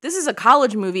 This is a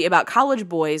college movie about college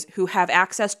boys who have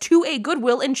access to a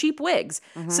Goodwill and cheap wigs.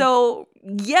 So,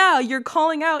 yeah, you're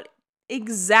calling out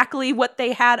exactly what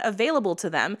they had available to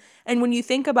them. And when you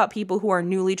think about people who are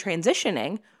newly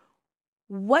transitioning,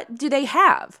 what do they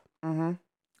have?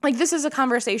 Like, this is a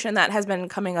conversation that has been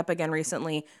coming up again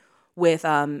recently with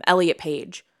Elliot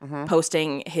Page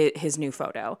posting his new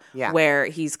photo, where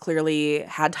he's clearly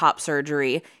had top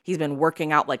surgery. He's been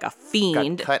working out like a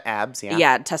fiend. Got cut abs, yeah.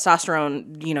 Yeah,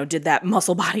 testosterone, did that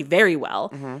muscle body very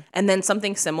well. And then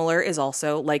something similar is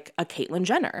also like a Caitlyn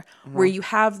Jenner, where you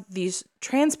have these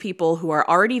trans people who are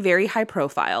already very high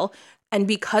profile, and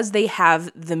because they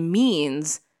have the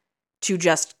means to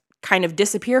just kind of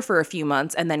disappear for a few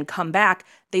months and then come back,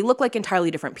 they look like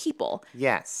entirely different people.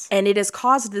 Yes. And it has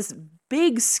caused this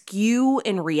big skew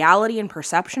in reality and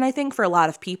perception, I think, for a lot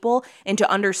of people into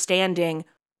understanding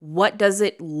what does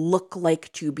it look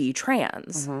like to be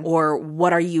trans, or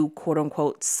what are you, quote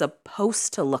unquote,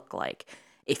 supposed to look like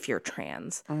if you're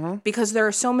trans? Because there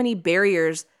are so many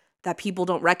barriers that people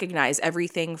don't recognize,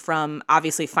 everything from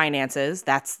obviously finances,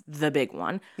 that's the big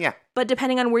one. Yeah. But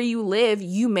depending on where you live,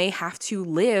 you may have to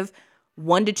live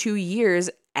 1 to 2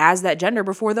 years as that gender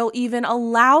before they'll even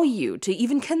allow you to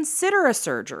even consider a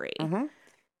surgery.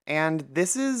 And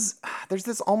there's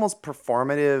this almost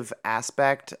performative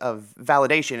aspect of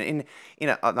validation.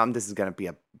 This is going to be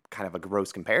a kind of a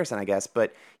gross comparison, I guess,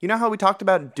 but you know how we talked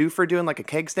about Doofer doing like a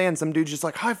keg stand? Some dude's just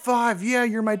like, high five, yeah,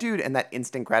 you're my dude. And that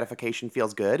instant gratification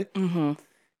feels good.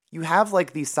 You have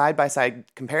like these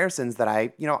side-by-side comparisons that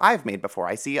I've made before.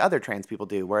 I see other trans people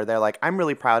do where they're like, I'm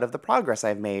really proud of the progress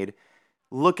I've made.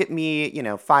 Look at me,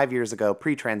 5 years ago,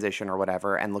 pre-transition or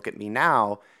whatever, and look at me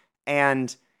now.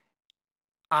 And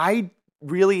I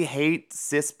really hate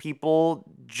cis people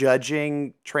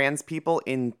judging trans people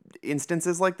in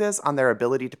instances like this on their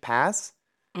ability to pass.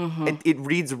 It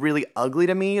reads really ugly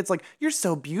to me. It's like, you're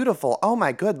so beautiful. Oh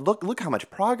my good, look how much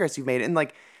progress you've made. And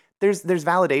like, there's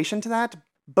validation to that,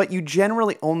 but you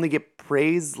generally only get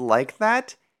praise like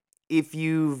that if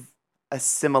you've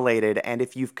assimilated and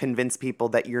if you've convinced people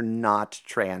that you're not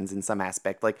trans in some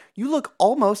aspect. Like, you look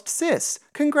almost cis.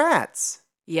 Congrats.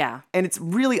 Yeah. And it's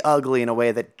really ugly in a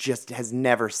way that just has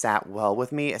never sat well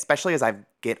with me, especially as I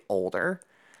get older.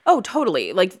 Oh,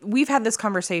 totally. Like, we've had this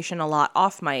conversation a lot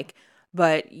off mic,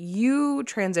 but you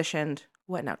transitioned,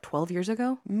 12 years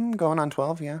ago? Going on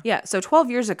 12, yeah. Yeah, so 12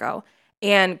 years ago.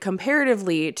 And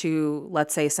comparatively to,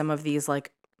 let's say, some of these,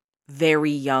 like,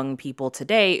 very young people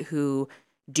today who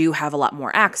do have a lot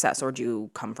more access or do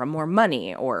come from more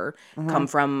money or come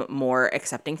from more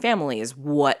accepting families,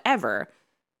 whatever,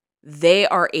 they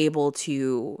are able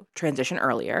to transition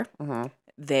earlier,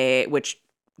 which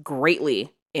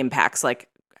greatly impacts, like,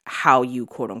 how you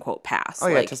quote unquote pass. Oh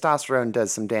yeah, testosterone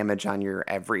does some damage on your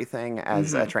everything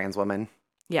as a trans woman.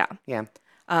 Yeah. Yeah.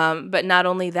 But not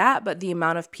only that, but the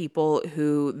amount of people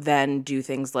who then do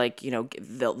things like,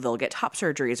 they'll get top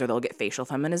surgeries or they'll get facial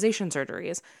feminization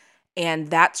surgeries. And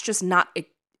that's just not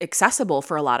accessible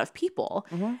for a lot of people.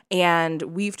 And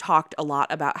we've talked a lot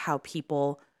about how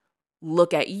people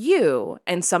look at you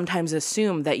and sometimes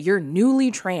assume that you're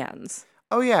newly trans.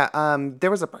 Oh, yeah.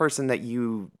 There was a person that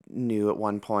you knew at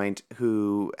one point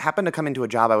who happened to come into a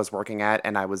job I was working at,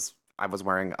 and I was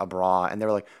wearing a bra, and they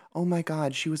were like, oh my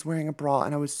God, she was wearing a bra,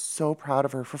 and I was so proud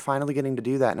of her for finally getting to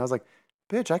do that. And I was like,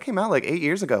 bitch, I came out like 8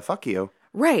 years ago. Fuck you.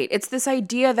 Right. It's this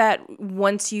idea that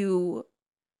once you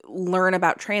learn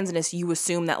about transness, you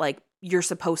assume that like you're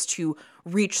supposed to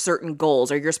reach certain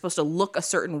goals or you're supposed to look a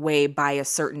certain way by a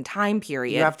certain time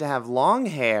period. You have to have long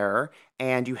hair,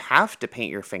 and you have to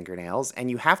paint your fingernails, and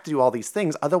you have to do all these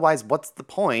things. Otherwise, what's the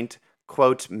point?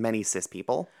 Quote, many cis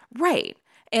people. Right.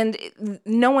 And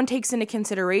no one takes into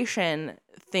consideration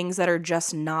things that are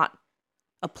just not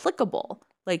applicable.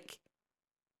 Like,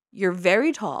 you're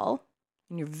very tall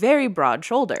and you're very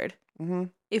broad-shouldered. Mm-hmm.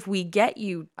 If we get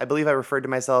you... I believe I referred to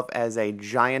myself as a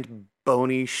giant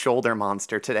bony shoulder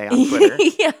monster today on Twitter.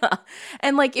 Yeah.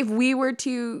 And like, if we were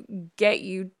to get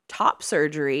you top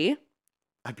surgery...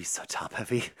 I'd be so top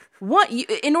heavy.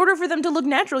 In order for them to look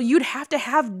natural, you'd have to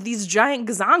have these giant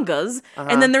gazongas,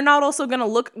 and then they're not also going to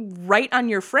look right on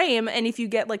your frame. And if you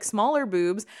get like smaller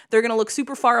boobs, they're going to look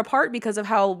super far apart because of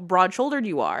how broad-shouldered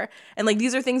you are. And like,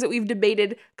 these are things that we've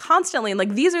debated constantly. And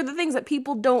like, these are the things that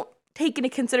people don't take into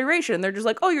consideration. They're just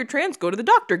like, oh, you're trans, go to the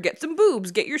doctor, get some boobs,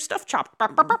 get your stuff chopped.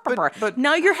 But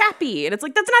now you're happy. And it's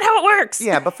like, that's not how it works.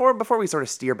 Yeah, before we sort of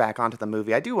steer back onto the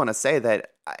movie, I do want to say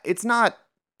that it's not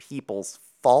people's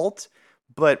fault,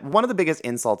 but one of the biggest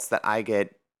insults that I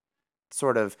get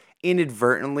sort of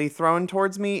inadvertently thrown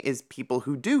towards me is people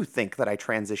who do think that I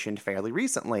transitioned fairly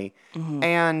recently.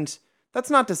 And that's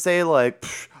not to say like,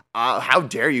 how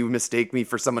dare you mistake me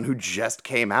for someone who just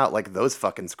came out, like those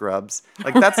fucking scrubs.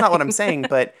 Like, that's not what I'm saying,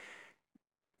 but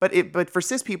for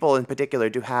cis people in particular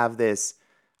to have this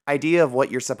idea of what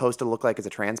you're supposed to look like as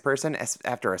a trans person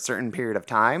after a certain period of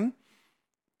time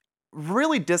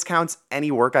really discounts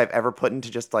any work I've ever put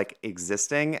into just like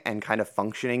existing and kind of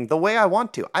functioning the way I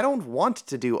want to. I don't want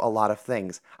to do a lot of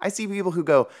things. I see people who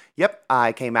go, yep,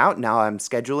 I came out, now I'm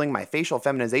scheduling my facial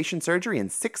feminization surgery in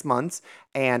 6 months,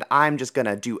 and I'm just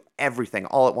gonna do everything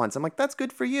all at once. I'm like, that's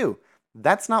good for you.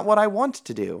 That's not what I want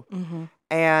to do.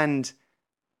 And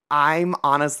I'm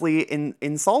honestly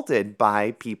insulted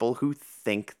by people who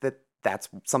think that that's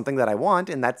something that I want,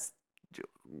 and that's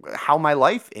how my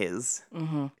life is.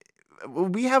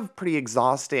 We have pretty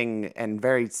exhausting and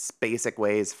very basic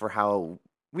ways for how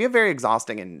we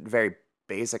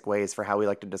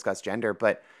like to discuss gender,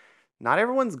 but not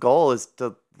everyone's goal is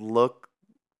to look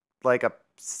like a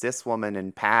cis woman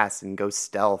and pass and go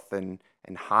stealth and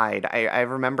hide. I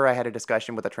remember I had a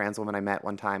discussion with a trans woman I met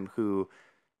one time who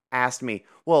asked me,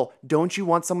 well, don't you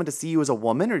want someone to see you as a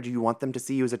woman or do you want them to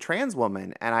see you as a trans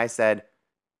woman? And I said,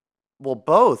 well,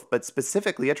 both, but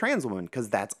specifically a trans woman, because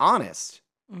that's honest.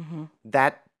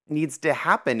 That needs to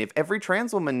happen. If every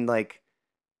trans woman like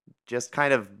just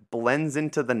kind of blends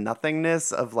into the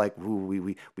nothingness of like,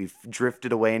 ooh, we've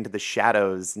drifted away into the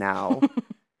shadows now,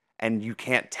 and you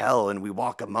can't tell, and we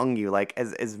walk among you, like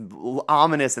as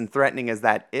ominous and threatening as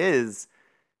that is,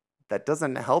 that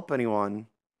doesn't help anyone.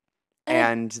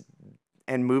 And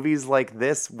movies like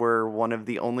this were one of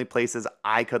the only places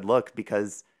I could look,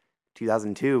 because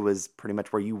 2002 was pretty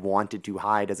much where you wanted to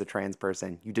hide as a trans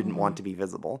person. You didn't want to be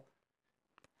visible.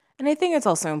 And I think it's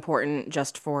also important,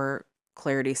 just for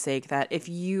clarity's sake, that if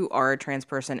you are a trans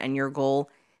person and your goal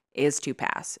is to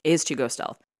pass, is to go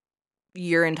stealth,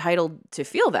 you're entitled to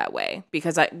feel that way,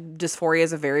 because dysphoria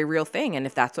is a very real thing. And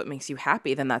if that's what makes you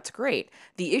happy, then that's great.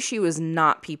 The issue is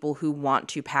not people who want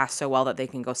to pass so well that they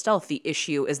can go stealth. The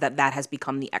issue is that has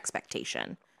become the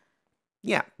expectation.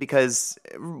 Yeah, because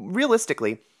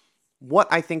realistically, what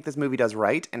I think this movie does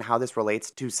right and how this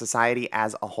relates to society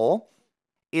as a whole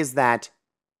is that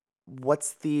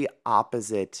what's the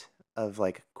opposite of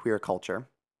like queer culture?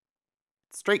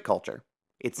 Straight culture.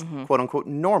 It's quote unquote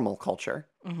normal culture.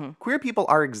 Queer people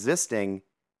are existing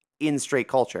in straight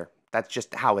culture. That's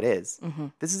just how it is.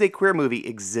 This is a queer movie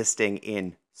existing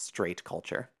in straight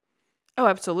culture. Oh,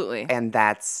 absolutely. And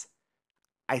that's,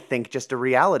 I think, just a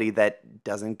reality that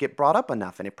doesn't get brought up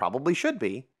enough, and it probably should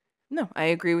be. No, I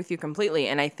agree with you completely.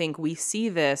 And I think we see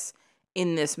this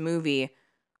in this movie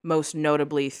most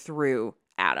notably through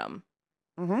Adam.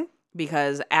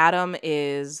 Because Adam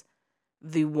is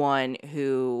the one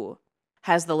who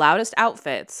has the loudest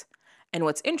outfits. And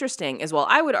what's interesting is, well,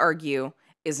 I would argue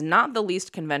is not the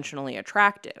least conventionally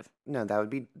attractive. No, that would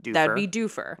be Doofer. That would be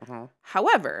Doofer. Mhm.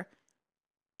 However,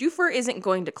 Doofer isn't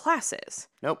going to classes.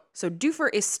 Nope. So Doofer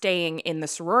is staying in the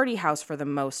sorority house for the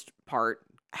most part,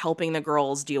 helping the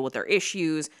girls deal with their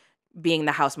issues, being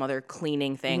the house mother,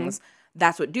 cleaning things.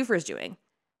 That's what Doofer is doing.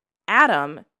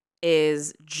 Adam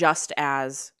is just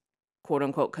as quote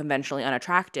unquote conventionally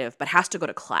unattractive, but has to go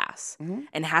to class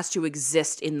and has to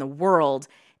exist in the world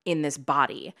in this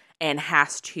body and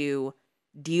has to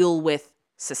deal with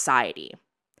society.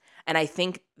 And I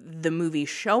think the movie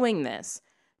showing this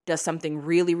does something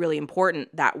really, really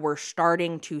important that we're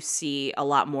starting to see a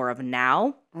lot more of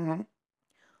now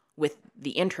with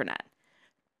the internet.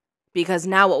 Because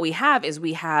now what we have is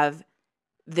we have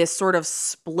this sort of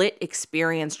split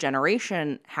experience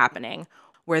generation happening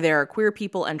where there are queer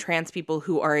people and trans people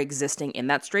who are existing in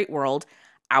that straight world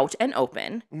out and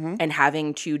open and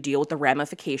having to deal with the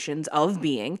ramifications of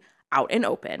being out and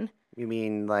open. You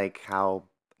mean like how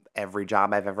every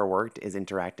job I've ever worked is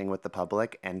interacting with the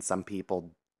public and some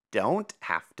people don't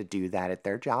have to do that at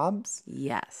their jobs?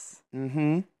 Yes.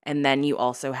 Mm-hmm. And then you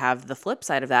also have the flip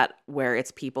side of that, where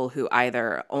it's people who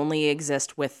either only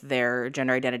exist with their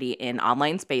gender identity in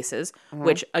online spaces,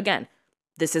 which, again,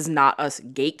 this is not us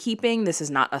gatekeeping. This is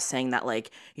not us saying that,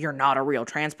 like, you're not a real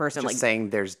trans person. Just like, saying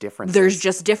there's differences. there's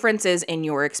just differences in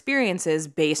your experiences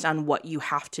based on what you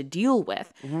have to deal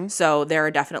with. So there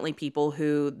are definitely people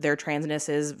who their transness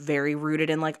is very rooted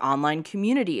in, like, online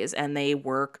communities, and they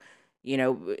work, you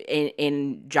know,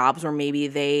 in jobs where maybe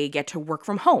they get to work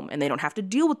from home and they don't have to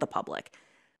deal with the public.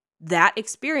 That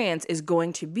experience is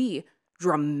going to be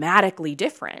dramatically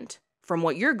different from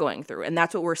what you're going through. And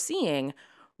that's what we're seeing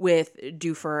with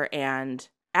Doofer and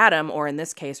Adam, or in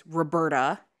this case,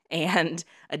 Roberta and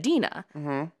Adina.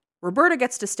 Roberta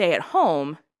gets to stay at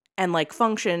home and, like,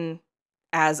 function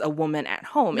as a woman at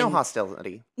home. No And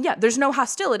hostility. yeah, there's no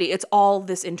hostility. It's all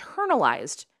this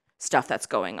internalized stuff that's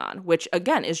going on, which,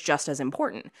 again, is just as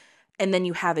important. And then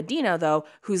you have Adina, though,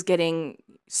 who's getting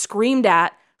screamed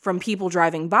at from people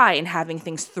driving by and having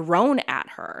things thrown at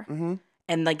her.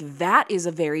 And, like, that is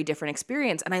a very different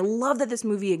experience. And I love that this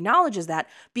movie acknowledges that,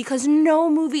 because no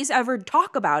movies ever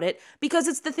talk about it, because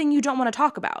it's the thing you don't want to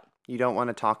talk about. You don't want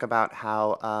to talk about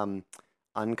how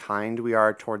unkind we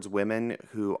are towards women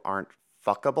who aren't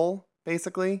fuckable,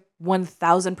 basically.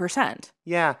 1000%.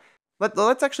 Yeah.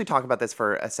 Let's actually talk about this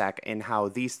for a sec and how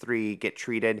these three get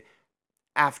treated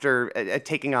after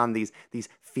taking on these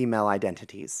female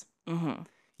identities.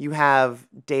 You have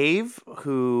Dave,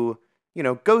 who, you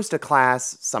know, goes to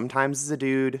class sometimes as a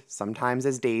dude, sometimes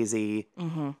as Daisy.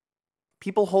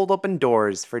 People hold open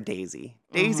doors for Daisy.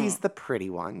 Daisy's the pretty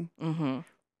one.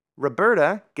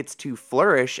 Roberta gets to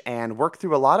flourish and work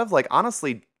through a lot of, like,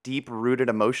 honestly deep-rooted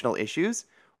emotional issues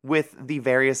with the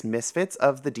various misfits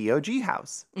of the DOG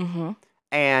house.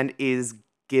 And is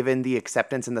given the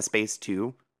acceptance and the space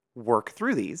to work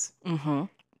through these.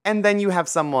 And then you have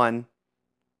someone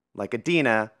like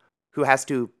Adina, who has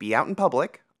to be out in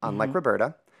public, unlike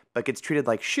Roberta, but gets treated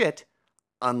like shit,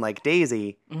 unlike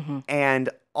Daisy. And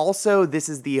also, this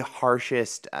is the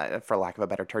harshest, for lack of a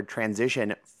better term,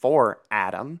 transition for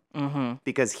Adam,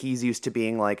 because he's used to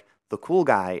being, like, the cool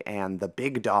guy and the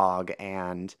big dog,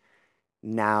 and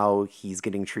now he's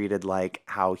getting treated like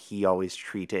how he always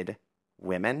treated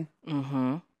women.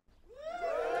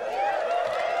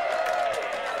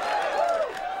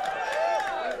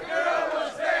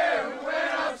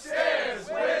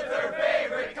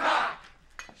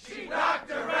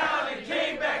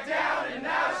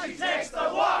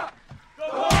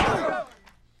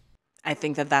 I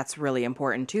think that that's really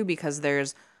important too, because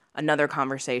there's another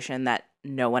conversation that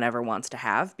no one ever wants to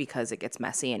have because it gets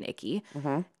messy and icky.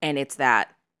 And it's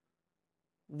that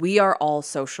we are all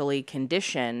socially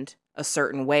conditioned a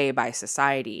certain way by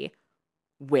society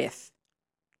with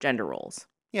gender roles.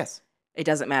 Yes. It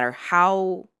doesn't matter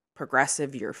how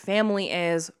progressive your family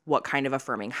is, what kind of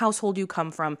affirming household you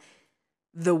come from.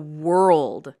 The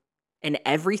world and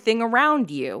everything around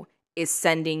you is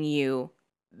sending you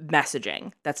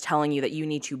messaging that's telling you that you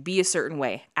need to be a certain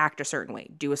way, act a certain way,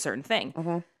 do a certain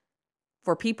thing.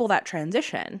 For people that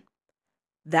transition,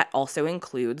 that also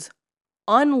includes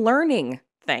unlearning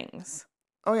things.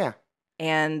 Oh, yeah.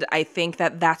 And I think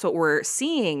that that's what we're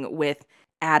seeing with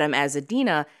Adam as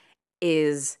Adina,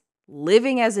 is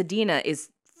living as Adina is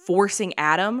forcing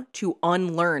Adam to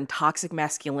unlearn toxic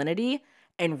masculinity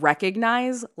and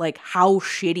recognize, like, how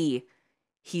shitty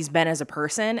he's been as a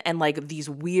person, and, like, these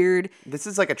weird... This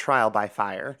is like a trial by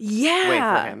fire. Yeah. Way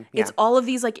for him. Yeah. It's all of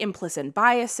these, like, implicit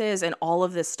biases and all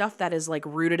of this stuff that is, like,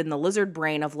 rooted in the lizard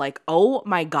brain of, like, oh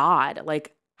my God,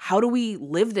 like, how do we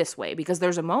live this way? Because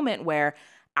there's a moment where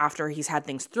after he's had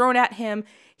things thrown at him.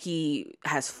 He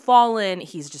has fallen.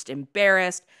 He's just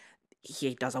embarrassed.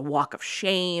 He does a walk of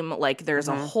shame. Like, there's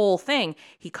a whole thing.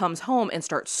 He comes home and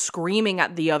starts screaming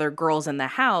at the other girls in the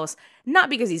house, not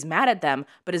because he's mad at them,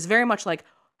 but is very much like,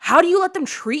 how do you let them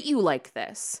treat you like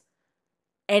this?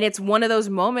 And it's one of those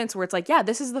moments where it's like, yeah,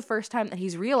 this is the first time that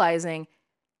he's realizing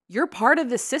you're part of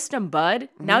the system, bud.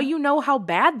 Now you know how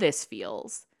bad this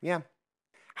feels. Yeah.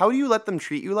 How do you let them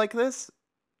treat you like this?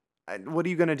 What are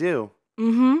you going to do?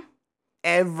 Mm-hmm.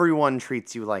 Everyone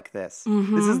treats you like this.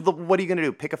 Mhm. This is what are you going to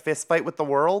do? Pick a fist fight with the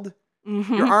world?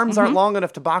 Mm-hmm. Your arms aren't long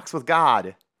enough to box with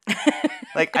God.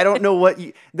 Like, I don't know what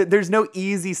there's no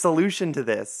easy solution to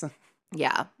this.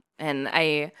 Yeah. And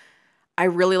I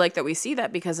really like that we see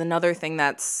that, because another thing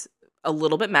that's a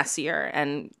little bit messier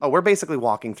and Oh, we're basically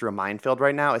walking through a minefield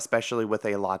right now, especially with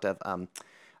a lot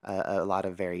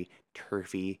of very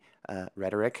turfy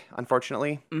rhetoric,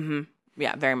 unfortunately.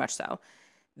 yeah, very much so.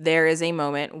 There is a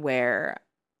moment where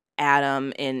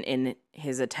Adam, in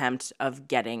his attempt of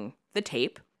getting the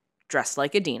tape, dressed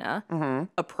like Adina,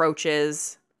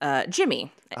 approaches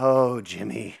Jimmy. Oh,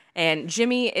 Jimmy. And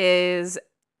Jimmy is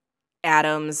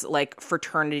Adam's, like,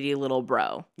 fraternity little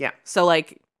bro. Yeah. So,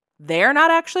 like, they're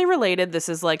not actually related. This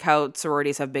is like how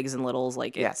sororities have bigs and littles.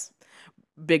 Like, it's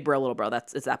big bro, little bro.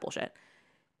 It's that bullshit.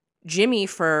 Jimmy,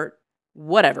 for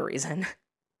whatever reason,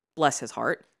 bless his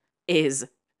heart, is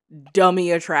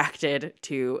dummy attracted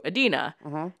to Adina.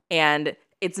 And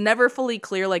it's never fully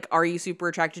clear, like, are you super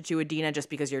attracted to Adina just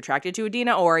because you're attracted to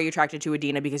Adina, or are you attracted to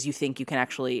Adina because you think you can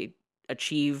actually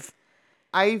achieve?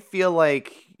 I feel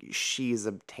like she's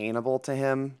obtainable to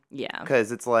him. Yeah.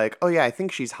 Because it's like, oh yeah, I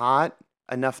think she's hot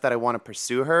enough that I want to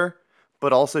pursue her,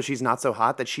 but also she's not so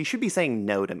hot that she should be saying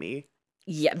no to me.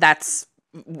 Yeah, that's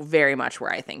very much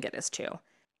where I think it is too.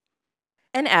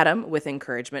 And Adam, with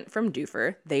encouragement from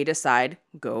Doofer, they decide,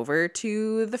 go over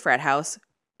to the frat house,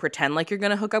 pretend like you're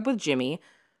going to hook up with Jimmy,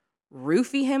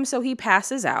 roofie him so he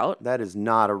passes out. That is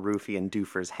not a roofie in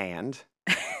Doofer's hand.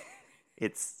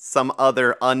 It's some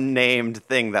other unnamed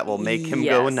thing that will make him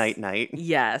go Yes. night-night.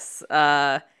 Yes.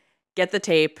 Get the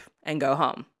tape and go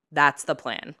home. That's the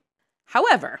plan.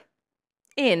 However,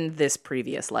 in this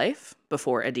previous life,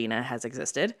 before Adina has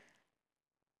existed,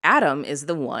 Adam is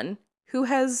the one who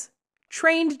has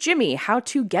trained Jimmy how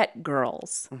to get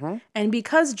girls. And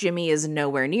because Jimmy is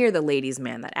nowhere near the ladies'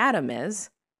 man that Adam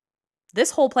is,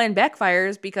 this whole plan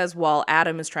backfires, because while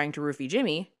Adam is trying to roofie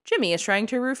Jimmy, Jimmy is trying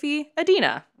to roofie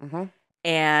Adina.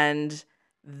 And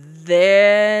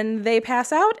then they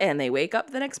pass out and they wake up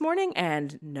the next morning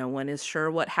and no one is sure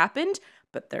what happened,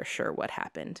 but they're sure what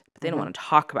happened. But they don't want to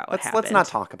talk about what happened. Let's not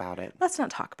talk about it. Let's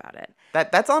not talk about it.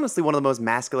 That's honestly one of the most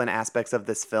masculine aspects of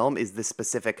this film, is this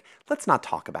specific, let's not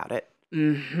talk about it.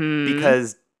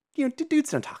 Because,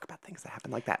 dudes don't talk about things that happen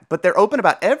like that. But they're open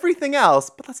about everything else,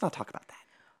 but let's not talk about that.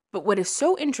 But what is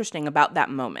so interesting about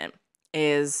that moment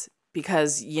is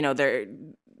because,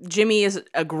 Jimmy is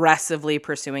aggressively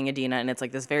pursuing Adina, and it's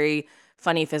like this very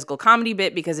funny physical comedy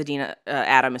bit because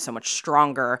Adam is so much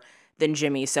stronger than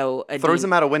Jimmy. So Adina Throws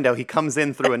him out a window. He comes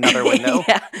in through another window.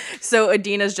 Yeah. So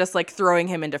Adina's just like throwing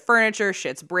him into furniture,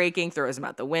 shit's breaking, throws him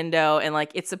out the window. And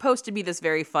like, it's supposed to be this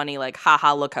very funny, like,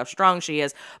 haha, look how strong she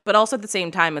is. But also at the same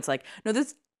time, it's like, no,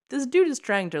 this dude is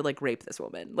trying to like rape this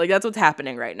woman. Like, that's what's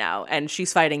happening right now. And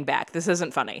she's fighting back. This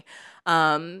isn't funny.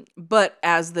 But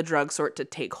as the drugs start to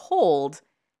take hold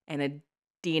and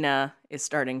Adina is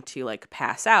starting to like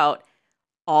pass out,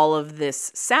 all of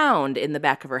this sound in the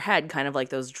back of her head, kind of like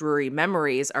those Drury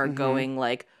memories, are going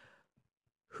like,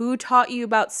 who taught you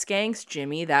about skanks,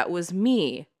 Jimmy? That was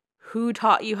me. Who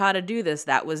taught you how to do this?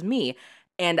 That was me.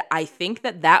 And I think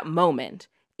that moment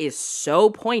is so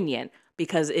poignant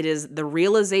because it is the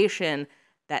realization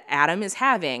that Adam is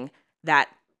having that,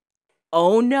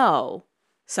 oh no,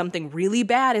 something really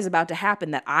bad is about to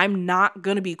happen that I'm not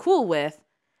going to be cool with.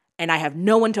 And I have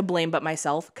no one to blame but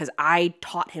myself because I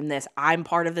taught him this. I'm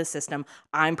part of this system.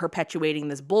 I'm perpetuating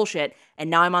this bullshit. And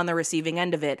now I'm on the receiving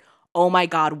end of it. Oh my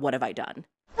God, what have I done?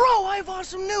 Bro, I have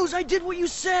awesome news. I did what you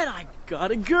said. I got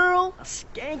a girl, a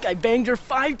skank. I banged her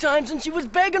 5 times and she was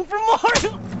begging for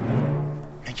more.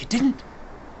 And you didn't?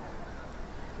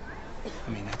 I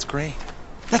mean, that's great.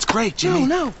 That's great, Jimmy.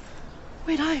 No.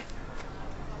 Wait,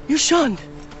 you're shunned.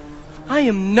 I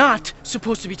am not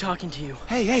supposed to be talking to you.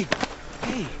 Hey.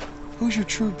 Who's your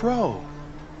true bro?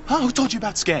 Huh? Who told you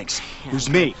about skanks? Who's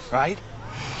me, right?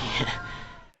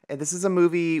 And this is a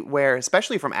movie where,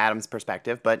 especially from Adam's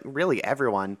perspective, but really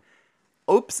everyone,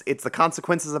 oops, it's the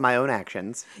consequences of my own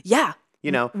actions. Yeah.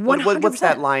 You know, 100%. what's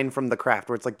that line from The Craft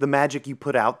where it's like the magic you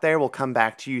put out there will come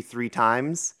back to you 3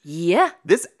 times? Yeah.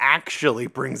 This actually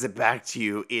brings it back to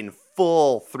you in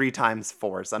full 3 times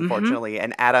force, unfortunately.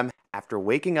 And Adam, after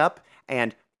waking up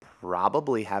and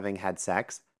probably having had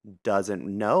sex, doesn't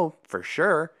know for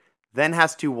sure, then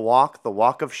has to walk the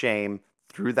walk of shame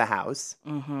through the house.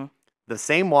 Mm-hmm. The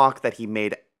same walk that he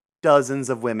made dozens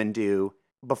of women do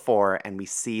before, and we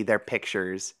see their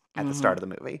pictures at the start of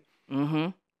the movie. Mm-hmm.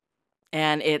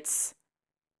 And it's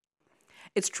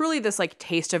truly this like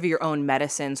taste of your own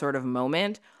medicine sort of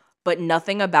moment, but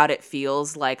nothing about it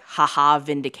feels like haha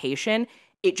vindication.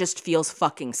 It just feels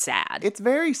fucking sad. It's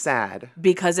very sad.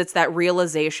 Because it's that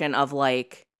realization of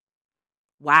like,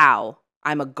 wow,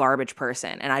 I'm a garbage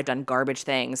person and I've done garbage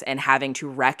things, and having to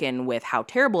reckon with how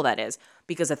terrible that is.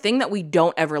 Because a thing that we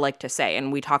don't ever like to say,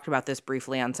 and we talked about this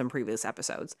briefly on some previous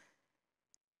episodes,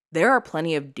 there are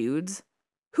plenty of dudes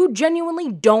who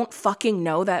genuinely don't fucking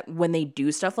know that when they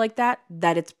do stuff like that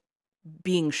it's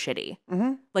being shitty.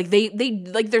 Mm-hmm. Like they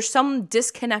like there's some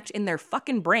disconnect in their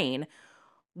fucking brain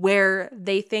where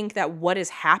they think that what is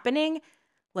happening,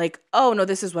 like, oh no,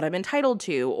 this is what I'm entitled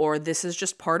to, or this is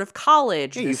just part of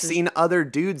college. Yeah, you've seen other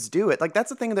dudes do it. Like, that's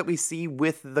the thing that we see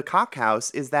with the Cock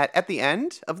House, is that at the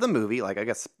end of the movie, like, I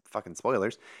guess fucking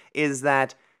spoilers, is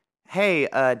that, hey,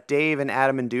 Dave and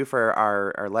Adam and Doofer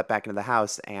are let back into the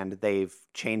house, and they've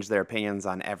changed their opinions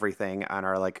on everything and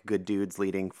are like good dudes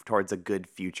leading towards a good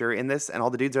future in this. And all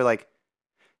the dudes are like,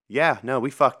 yeah, no, we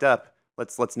fucked up.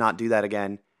 Let's not do that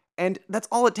again. And that's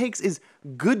all it takes is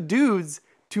good dudes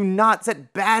to not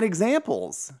set bad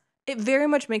examples. It very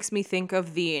much makes me think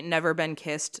of the never been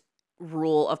kissed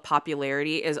rule of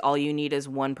popularity, is all you need is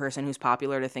one person who's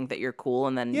popular to think that you're cool,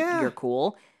 and then you're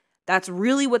cool. That's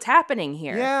really what's happening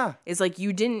here. Yeah. It's like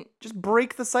you didn't just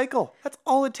break the cycle. That's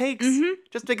all it takes.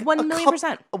 Just take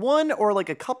 1,000,000%. One or like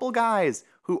a couple guys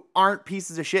who aren't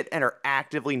pieces of shit and are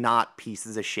actively not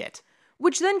pieces of shit.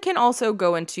 Which then can also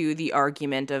go into the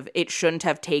argument of it shouldn't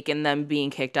have taken them being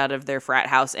kicked out of their frat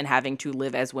house and having to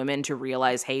live as women to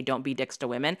realize, hey, don't be dicks to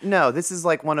women. No, this is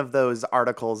like one of those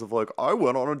articles of like, I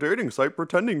went on a dating site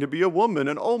pretending to be a woman,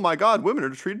 and oh my god, women are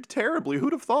treated terribly.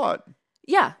 Who'd have thought?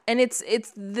 Yeah, and it's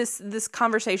this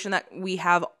conversation that we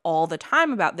have all the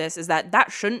time about this, is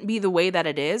that shouldn't be the way that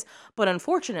it is, but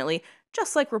unfortunately,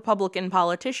 just like Republican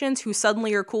politicians who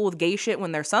suddenly are cool with gay shit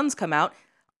when their sons come out,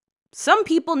 some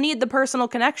people need the personal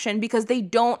connection because they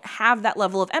don't have that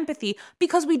level of empathy,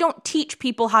 because we don't teach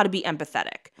people how to be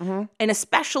empathetic. And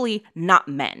especially not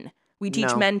men. We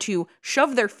teach men to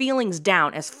shove their feelings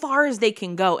down as far as they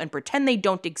can go and pretend they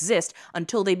don't exist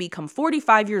until they become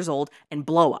 45 years old and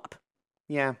blow up.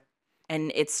 Yeah.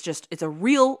 And it's a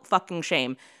real fucking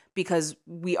shame, because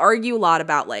we argue a lot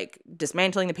about like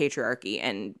dismantling the patriarchy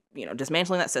and, you know,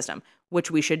 dismantling that system,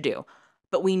 which we should do.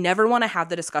 But we never want to have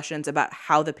the discussions about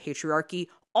how the patriarchy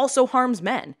also harms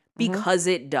men, because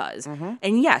it does.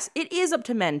 And yes, it is up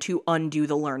to men to undo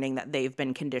the learning that they've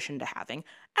been conditioned to having.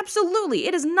 Absolutely.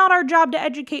 It is not our job to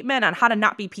educate men on how to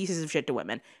not be pieces of shit to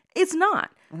women. It's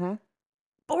not.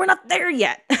 But we're not there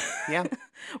yet. Yeah.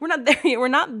 We're not there yet. We're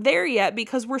not there yet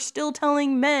because we're still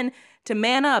telling men to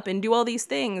man up and do all these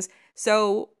things.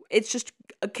 So it's just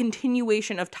a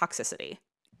continuation of toxicity.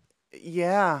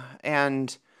 Yeah,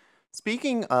 and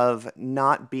speaking of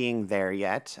not being there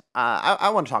yet, I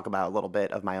want to talk about a little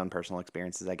bit of my own personal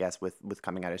experiences, I guess, with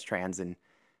coming out as trans and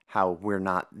how we're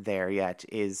not there yet.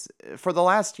 Is for the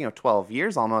last 12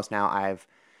 years almost now, I've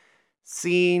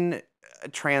seen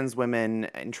trans women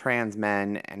and trans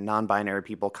men and non-binary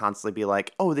people constantly be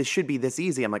like, oh, this should be this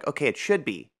easy. I'm like, okay, it should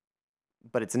be,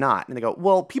 but it's not. And they go,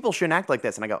 well, people shouldn't act like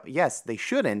this. And I go, yes, they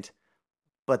shouldn't,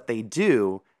 but they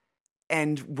do.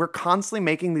 And we're constantly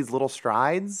making these little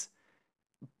strides,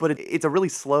 but it's a really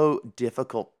slow,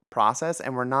 difficult process,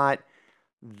 and we're not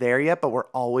there yet, but we're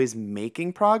always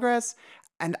making progress.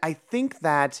 And I think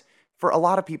that for a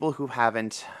lot of people who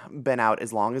haven't been out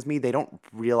as long as me, they don't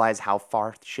realize how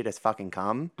far shit has fucking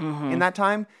come in that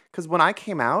time. Because when I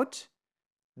came out,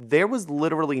 there was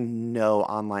literally no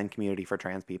online community for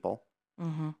trans people.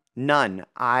 None.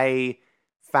 I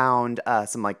found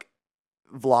some like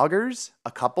vloggers,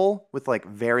 a couple with like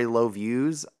very low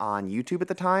views on YouTube at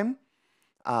the time.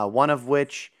 One of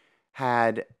which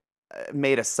had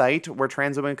made a site where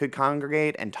trans women could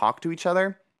congregate and talk to each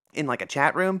other in like a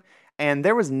chat room. And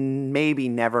there was maybe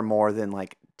never more than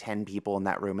like 10 people in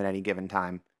that room at any given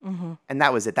time. And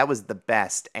that was it. That was the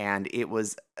best. And it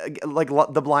was like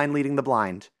the blind leading the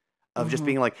blind of just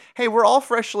being like, hey, we're all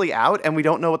freshly out and we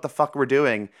don't know what the fuck we're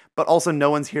doing, but also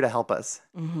no one's here to help us.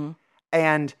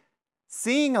 And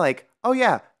seeing like, oh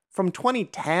yeah, from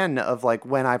 2010 of like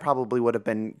when I probably would have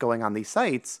been going on these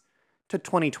sites to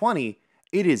 2020,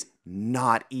 it is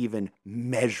not even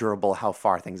measurable how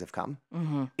far things have come.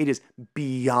 It is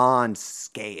beyond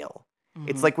scale.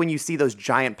 It's like when you see those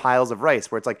giant piles of rice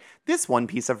where it's like, this one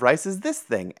piece of rice is this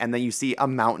thing. And then you see a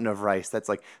mountain of rice that's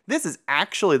like, this is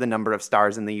actually the number of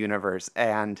stars in the universe.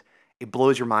 And it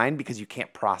blows your mind because you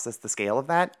can't process the scale of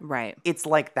that. Right. It's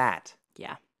like that.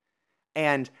 Yeah.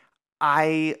 And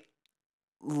I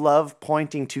love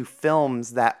pointing to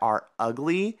films that are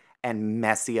ugly and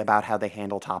messy about how they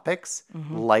handle topics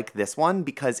like this one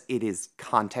because it is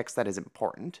context that is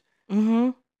important.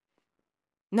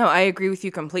 No, I agree with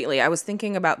you completely. I was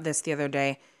thinking about this the other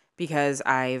day because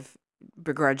I've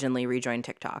begrudgingly rejoined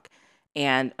TikTok.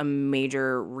 And a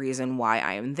major reason why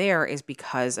I am there is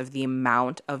because of the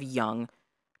amount of young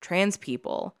trans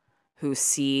people who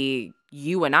see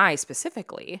you and I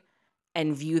specifically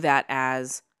and view that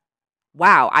as,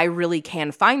 wow, I really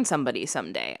can find somebody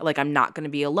someday. Like, I'm not going to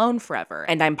be alone forever.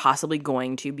 And I'm possibly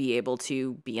going to be able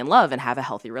to be in love and have a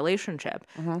healthy relationship.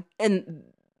 And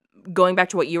going back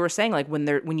to what you were saying, like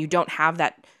when you don't have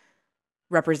that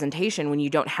representation, when you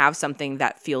don't have something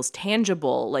that feels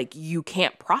tangible, like you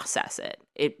can't process it.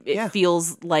 It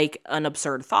feels like an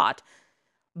absurd thought.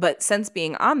 But since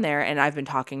being on there, and I've been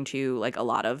talking to like a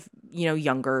lot of,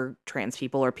 younger trans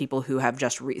people or people who have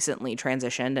just recently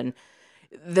transitioned, and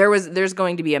there's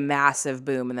going to be a massive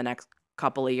boom in the next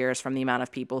couple of years from the amount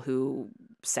of people who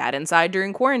sat inside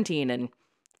during quarantine and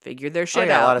figured their shit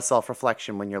out. A lot of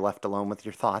self-reflection when you're left alone with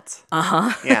your thoughts.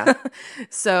 Yeah.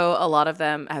 So a lot of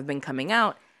them have been coming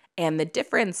out. And the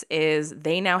difference is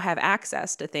they now have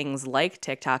access to things like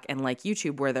TikTok and like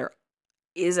YouTube where there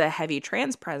is a heavy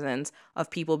trans presence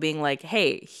of people being like,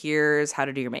 hey, here's how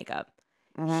to do your makeup.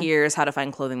 Here's how to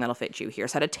find clothing that'll fit you.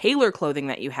 Here's how to tailor clothing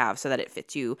that you have so that it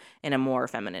fits you in a more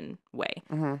feminine way.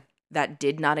 That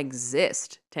did not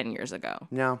exist 10 years ago.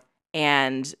 No.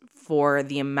 And for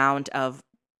the amount of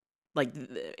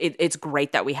it's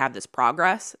great that we have this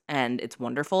progress and it's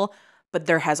wonderful, but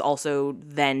there has also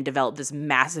then developed this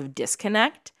massive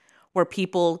disconnect where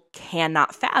people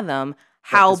cannot fathom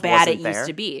how bad it used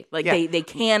to be. Like they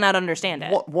cannot understand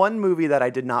it. One movie that I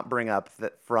did not bring up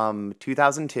that from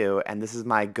 2002, and this is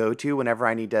my go-to whenever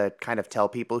I need to kind of tell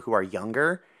people who are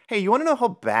younger, hey, you want to know how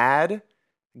bad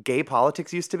gay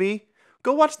politics used to be?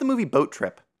 Go watch the movie Boat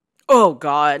Trip. Oh,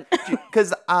 God.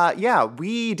 Because,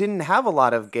 we didn't have a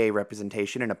lot of gay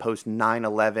representation in a post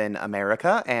 9/11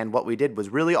 America, and what we did was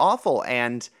really awful,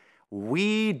 and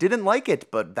we didn't like it,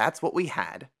 but that's what we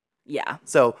had. Yeah.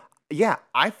 So, yeah,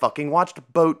 I fucking watched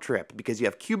Boat Trip because you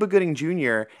have Cuba Gooding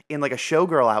Jr. in like a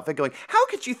showgirl outfit going, how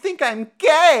could you think I'm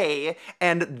gay?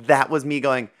 And that was me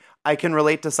going, I can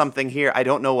relate to something here. I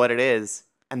don't know what it is.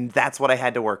 And that's what I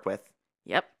had to work with.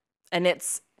 Yep. And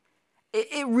it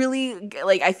really,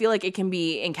 like, I feel like it can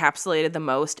be encapsulated the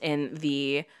most in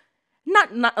the,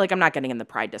 not like, I'm not getting in the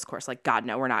pride discourse, like, God,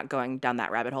 no, we're not going down that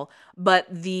rabbit hole, but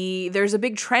there's a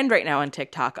big trend right now on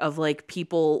TikTok of, like,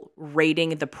 people rating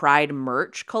the pride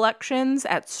merch collections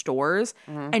at stores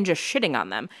and just shitting on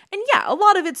them. And yeah, a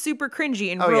lot of it's super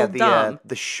cringy and real dumb.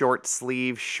 The short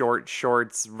sleeve, short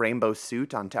shorts, rainbow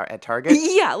suit at Target.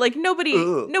 Yeah, like,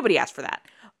 nobody asked for that.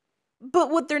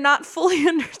 But what they're not fully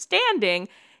understanding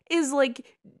is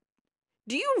like,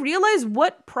 do you realize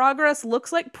what progress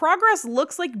looks like? Progress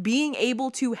looks like being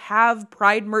able to have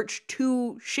pride merch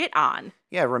to shit on.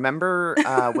 Yeah, remember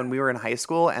when we were in high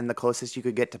school and the closest you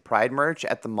could get to pride merch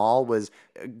at the mall was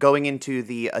going into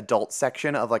the adult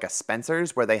section of like a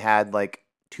Spencer's where they had like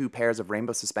 2 pairs of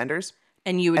rainbow suspenders?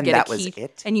 And you would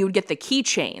get and you would get the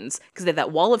keychains because they had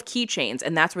that wall of keychains,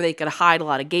 and that's where they could hide a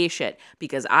lot of gay shit.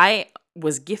 Because I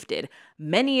was gifted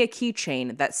many a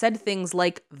keychain that said things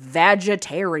like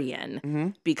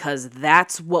vegetarian because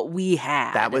that's what we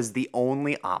had. That was the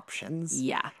only options.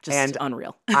 Yeah, just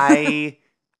unreal. I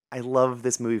love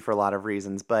this movie for a lot of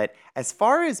reasons, but as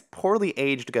far as poorly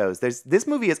aged goes, this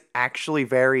movie is actually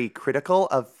very critical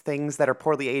of things that are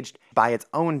poorly aged by its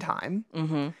own time.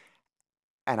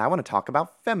 And I want to talk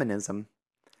about feminism.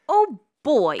 Oh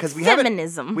boy,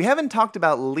 feminism. We haven't talked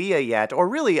about Leah yet, or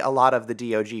really a lot of the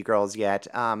DOG girls yet.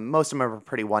 Most of them are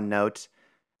pretty one note.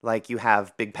 Like you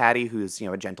have Big Patty, who's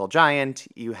a gentle giant.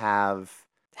 You have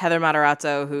Heather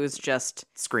Matarazzo, who's just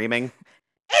screaming.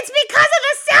 It's because of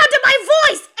the sound of my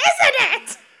voice, isn't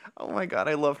it? Oh my God,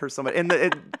 I love her so much. And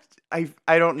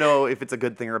I don't know if it's a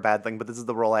good thing or a bad thing, but this is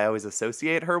the role I always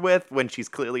associate her with when she's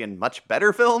clearly in much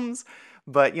better films.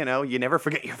 But, you never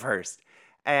forget your first.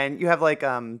 And you have, like,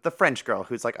 the French girl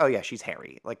who's like, oh, yeah, she's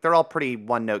Harry. Like, they're all pretty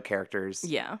one-note characters.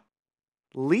 Yeah.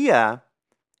 Leah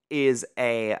is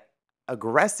a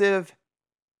aggressive,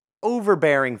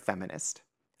 overbearing feminist.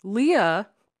 Leah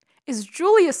is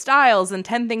Julia Stiles in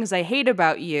 10 Things I Hate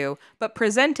About You, but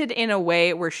presented in a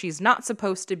way where she's not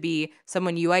supposed to be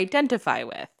someone you identify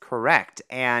with. Correct.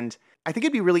 And I think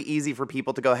it'd be really easy for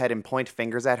people to go ahead and point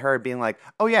fingers at her, being like,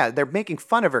 oh yeah, they're making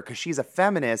fun of her because she's a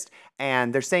feminist,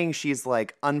 and they're saying she's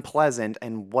like unpleasant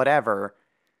and whatever.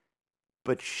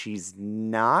 But she's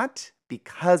not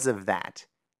because of that.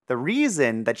 The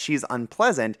reason that she's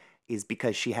unpleasant is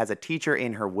because she has a teacher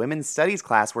in her women's studies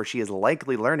class where she is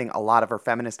likely learning a lot of her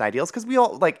feminist ideals. Because we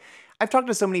all, like, I've talked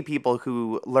to so many people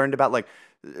who learned about, like,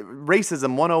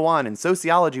 racism 101 and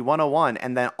sociology 101,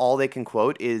 and then all they can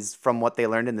quote is from what they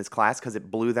learned in this class because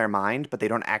it blew their mind, but they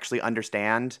don't actually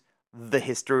understand the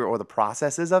history or the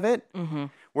processes of it. Mm-hmm.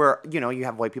 Where, you know, you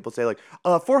have white people say, like,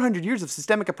 400 years of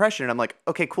systemic oppression. And I'm like,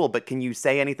 okay, cool, but can you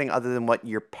say anything other than what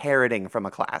you're parroting from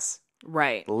a class?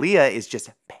 Right. Leah is just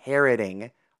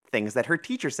parroting things that her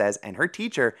teacher says, and her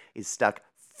teacher is stuck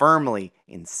firmly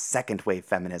in second wave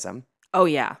feminism. Oh,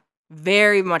 yeah.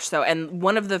 Very much so. And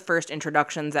one of the first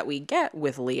introductions that we get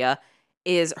with Leah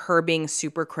is her being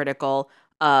super critical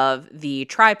of the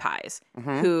tri-pies,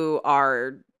 who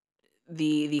are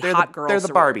the hot girl They're the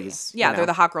sorority. Barbies. Yeah, you know? they're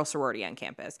the hot girl sorority on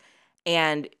campus.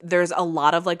 And there's a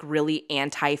lot of like really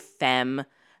anti-fem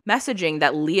messaging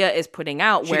that Leah is putting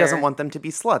out. She doesn't want them to be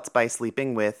sluts by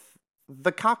sleeping with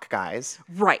the cock guys.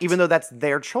 Right. Even though that's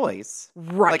their choice.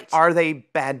 Right. Like, are they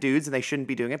bad dudes and they shouldn't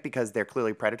be doing it because they're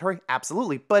clearly predatory?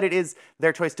 Absolutely. But it is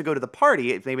their choice to go to the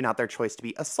party. It's maybe not their choice to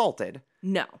be assaulted.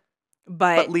 No.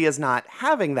 But Leah's not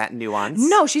having that nuance.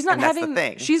 No, she's not and that's having the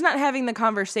thing. she's not having the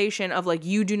conversation of like,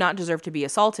 you do not deserve to be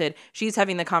assaulted. She's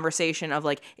having the conversation of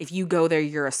like, if you go there,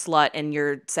 you're a slut and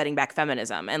you're setting back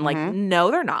feminism. And like, no,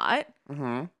 they're not.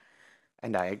 Mm-hmm.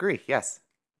 And I agree. Yes.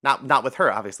 Not with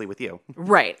her, obviously, with you.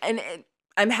 Right. And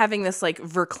I'm having this like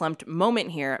verklempt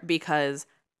moment here because,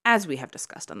 as we have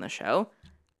discussed on the show,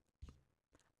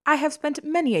 I have spent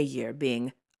many a year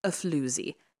being a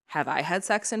floozy. Have I had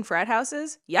sex in frat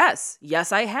houses? Yes.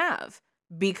 Yes, I have.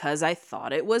 Because I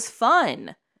thought it was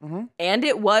fun. Mm-hmm. And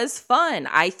it was fun.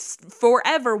 I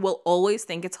forever will always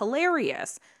think it's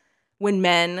hilarious when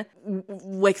men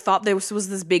like thought there was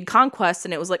this big conquest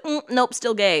and it was like, nope,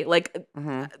 still gay. Like,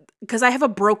 because I have a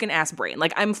broken ass brain.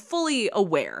 Like, I'm fully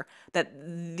aware that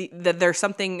that there's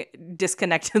something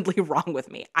disconnectedly wrong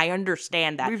with me. I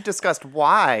understand that. We've discussed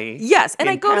why. Yes, and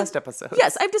in I go past episodes.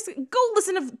 Yes, I've just go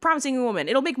listen to Promising Young Woman.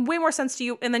 It'll make way more sense to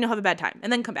you, and then you'll have a bad time,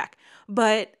 and then come back.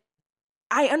 But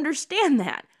I understand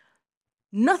that.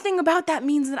 Nothing about that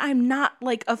means that I'm not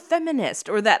like a feminist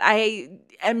or that I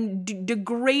am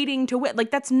degrading to wit.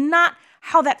 Like, that's not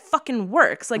how that fucking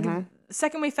works. Like,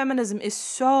 second wave feminism is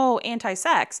so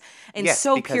anti-sex and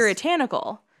so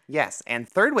puritanical. Yes, and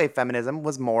third wave feminism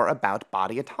was more about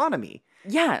body autonomy.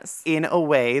 Yes. In a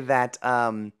way that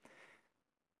a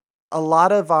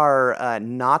lot of our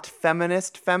not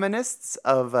feminists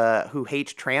of who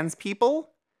hate trans people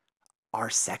are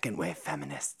second wave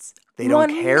feminists. They don't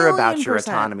care about your 1,000,000%.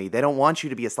 autonomy. They don't want you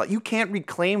to be a slut. You can't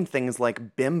reclaim things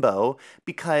like bimbo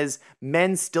because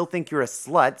men still think you're a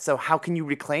slut. So how can you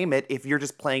reclaim it if you're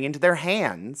just playing into their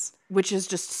hands? Which is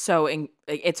just so,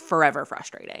 it's forever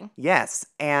frustrating. Yes,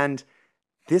 and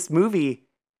this movie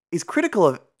is critical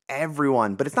of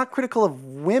everyone, but it's not critical of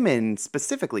women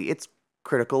specifically. It's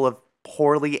critical of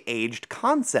poorly aged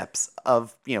concepts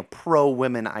of,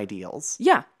 pro-women ideals.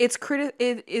 Yeah, it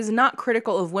is not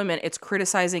critical of women. It's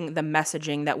criticizing the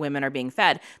messaging that women are being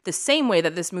fed. The same way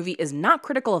that this movie is not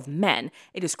critical of men.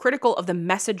 It is critical of the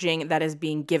messaging that is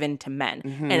being given to men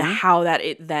and how that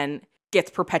it then gets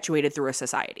perpetuated through a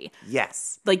society.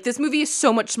 Yes. Like, this movie is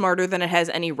so much smarter than it has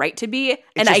any right to be.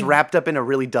 It's just wrapped up in a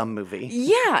really dumb movie.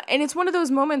 Yeah, and it's one of those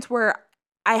moments where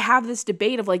I have this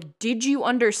debate of like, did you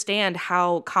understand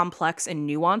how complex and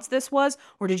nuanced this was,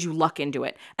 or did you luck into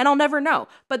it? And I'll never know.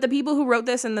 But the people who wrote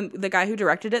this and the guy who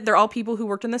directed it, they're all people who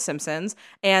worked in The Simpsons,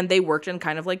 and they worked in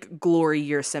kind of like glory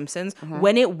year Simpsons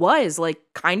when it was like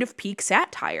kind of peak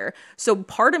satire. So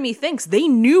part of me thinks they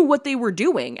knew what they were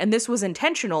doing, and this was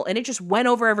intentional, and it just went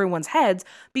over everyone's heads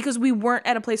because we weren't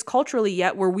at a place culturally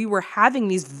yet where we were having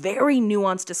these very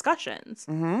nuanced discussions.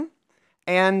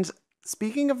 And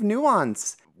speaking of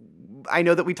nuance, I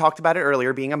know that we talked about it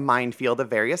earlier being a minefield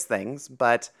of various things,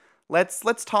 but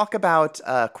let's talk about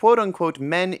quote unquote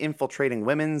men infiltrating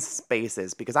women's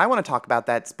spaces, because I want to talk about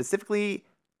that specifically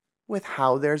with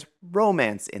how there's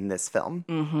romance in this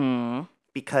film.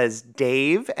 Because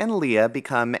Dave and Leah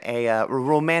become a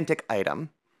romantic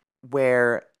item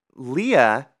where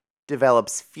Leah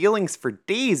develops feelings for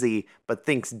Daisy, but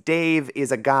thinks Dave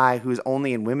is a guy who's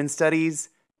only in women's studies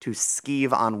to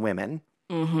skeeve on women.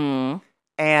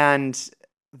 And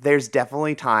there's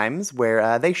definitely times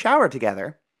where they shower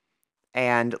together.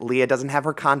 And Leah doesn't have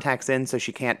her contacts in, so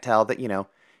she can't tell that,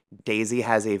 Daisy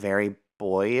has a very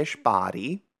boyish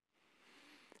body.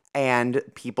 And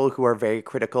people who are very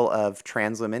critical of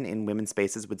trans women in women's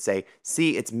spaces would say,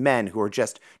 see, it's men who are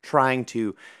just trying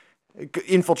to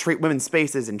infiltrate women's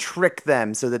spaces and trick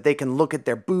them so that they can look at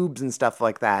their boobs and stuff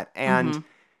like that. And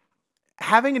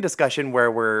having a discussion where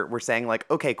we're saying like,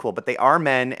 okay, cool, but they are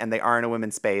men and they are in a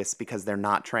women's space because they're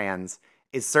not trans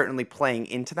is certainly playing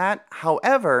into that.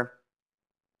 However,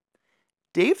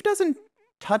 Dave doesn't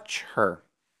touch her.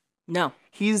 No.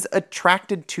 He's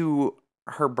attracted to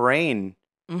her brain.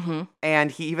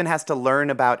 And he even has to learn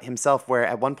about himself, where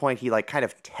at one point he like kind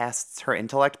of tests her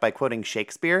intellect by quoting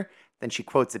Shakespeare. Then she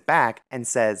quotes it back and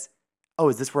says, oh,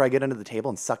 is this where I get under the table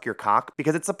and suck your cock?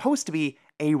 Because it's supposed to be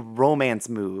a romance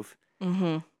move.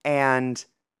 And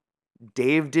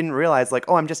Dave didn't realize like,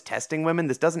 oh, I'm just testing women.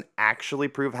 This doesn't actually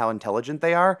prove how intelligent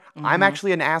they are. I'm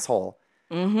actually an asshole.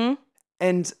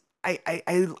 And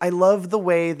I love the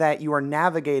way that you are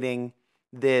navigating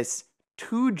this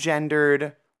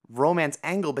two-gendered romance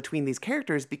angle between these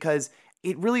characters, because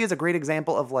it really is a great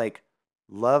example of like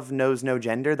love knows no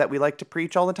gender that we like to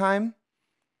preach all the time.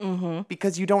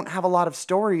 Because you don't have a lot of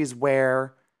stories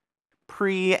where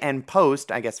pre and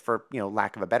post, I guess for,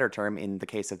 lack of a better term in the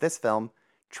case of this film,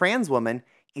 trans woman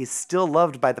is still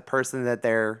loved by the person that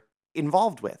they're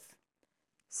involved with.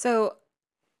 So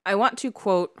I want to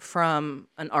quote from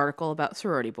an article about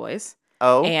sorority boys.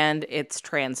 Oh? And its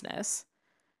transness.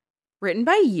 Written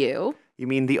by you. You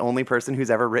mean the only person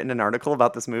who's ever written an article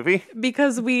about this movie?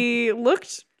 Because we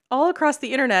looked all across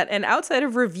the internet, and outside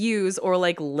of reviews or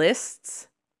like lists,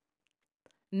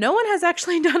 no one has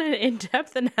actually done an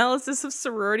in-depth analysis of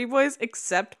sorority boys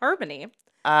except Harmony.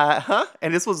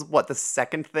 And this was what, the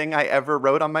second thing I ever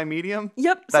wrote on my Medium?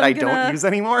 Yep. That I don't use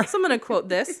anymore? So I'm going to quote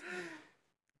this.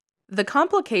 The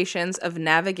complications of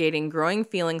navigating growing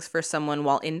feelings for someone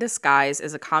while in disguise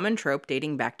is a common trope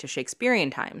dating back to Shakespearean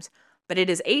times. But it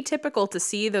is atypical to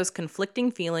see those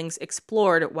conflicting feelings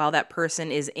explored while that person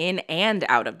is in and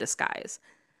out of disguise.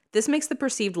 This makes the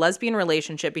perceived lesbian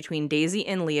relationship between Daisy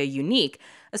and Leah unique,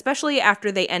 especially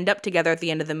after they end up together at the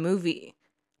end of the movie,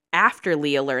 after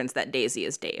Leah learns that Daisy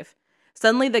is Dave.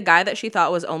 Suddenly, the guy that she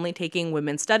thought was only taking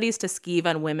women's studies to skeeve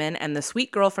on women and the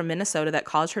sweet girl from Minnesota that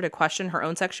caused her to question her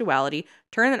own sexuality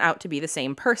turn out to be the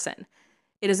same person.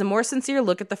 It is a more sincere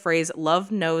look at the phrase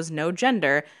love knows no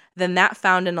gender than that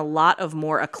found in a lot of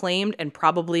more acclaimed and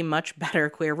probably much better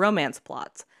queer romance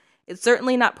plots. It's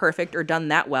certainly not perfect or done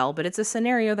that well, but it's a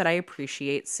scenario that I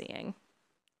appreciate seeing.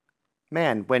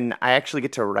 Man, when I actually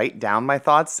get to write down my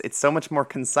thoughts, it's so much more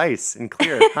concise and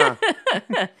clear, huh?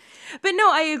 But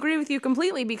no, I agree with you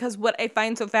completely, because what I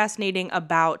find so fascinating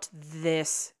about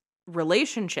this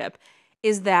relationship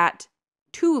is that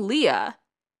to Leah,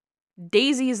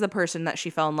 Daisy is the person that she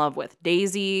fell in love with.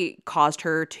 Daisy caused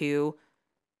her to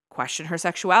question her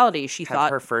sexuality. She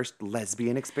thought her first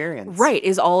lesbian experience. Right,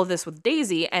 is all of this with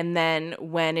Daisy. And then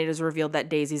when it is revealed that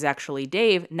Daisy's actually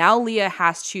Dave, now Leah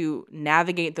has to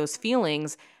navigate those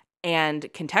feelings and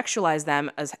contextualize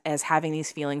them as having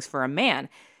these feelings for a man,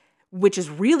 which is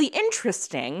really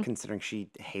interesting. Considering she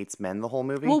hates men the whole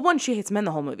movie? Well, one, she hates men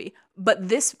the whole movie. But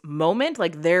this moment,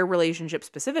 like their relationship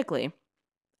specifically,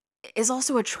 is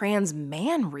also a trans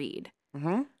man read.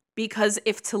 Because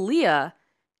if to Leah,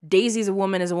 Daisy's a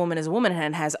woman,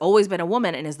 and has always been a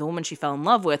woman and is the woman she fell in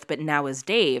love with, but now is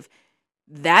Dave,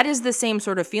 that is the same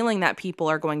sort of feeling that people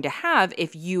are going to have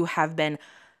if you have been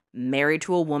married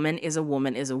to a woman, is a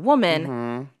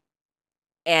woman,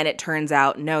 and it turns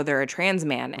out, no, they're a trans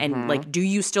man. And like, do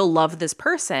you still love this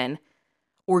person,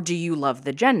 or do you love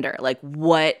the gender? Like,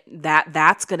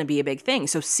 that's going to be a big thing.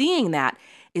 So seeing that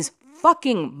is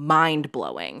fucking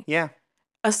mind-blowing. Yeah.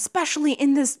 Especially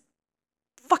in this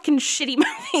fucking shitty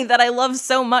movie that I love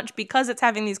so much because it's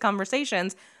having these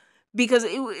conversations. Because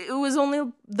it was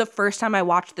only the first time I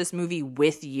watched this movie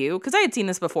with you, because I had seen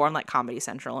this before on like Comedy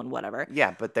Central and whatever.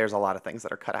 Yeah, but there's a lot of things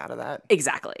that are cut out of that.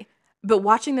 Exactly. But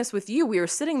watching this with you, we were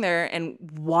sitting there and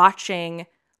watching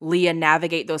Leah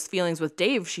navigate those feelings with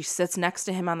Dave. She sits next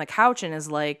to him on the couch and is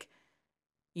like,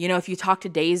 if you talk to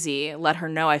Daisy, let her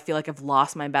know I feel like I've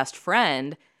lost my best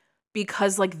friend,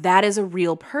 because like that is a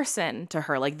real person to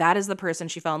her. Like that is the person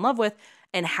she fell in love with,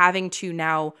 and having to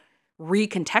now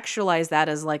recontextualize that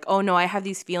as like, oh no, I have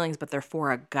these feelings, but they're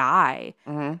for a guy.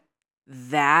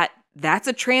 That's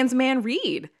a trans man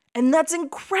read. And that's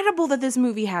incredible that this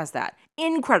movie has that.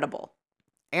 Incredible.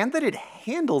 And that it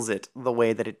handles it the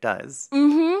way that it does.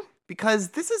 Because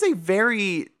this is a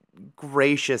very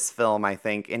gracious film, I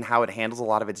think, in how it handles a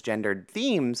lot of its gendered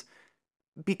themes,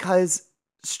 because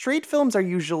straight films are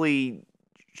usually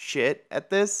shit at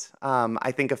this.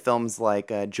 I think of films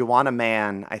like Joanna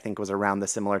Man, I think was around the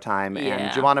similar time, and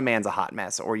Yeah. Joanna Man's a hot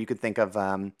mess. Or you could think of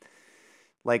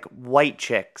like White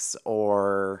Chicks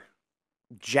or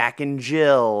Jack and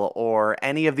Jill or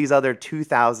any of these other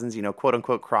 2000s, quote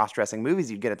unquote cross-dressing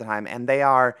movies you'd get at the time. And they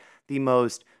are the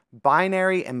most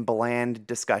binary and bland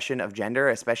discussion of gender,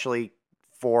 especially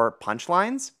for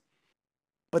punchlines.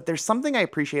 But there's something I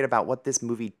appreciate about what this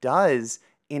movie does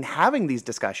in having these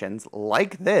discussions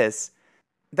like this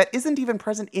that isn't even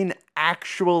present in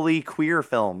actually queer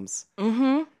films.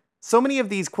 Mm-hmm. So many of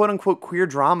these quote-unquote queer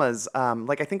dramas,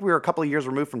 like I think we were a couple of years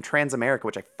removed from Transamerica,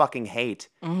 which I fucking hate.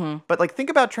 Mm-hmm. But like think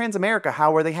about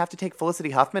Transamerica, where they have to take Felicity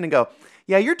Huffman and go,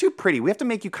 yeah, you're too pretty. We have to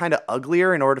make you kind of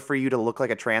uglier in order for you to look like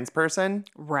a trans person.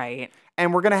 Right.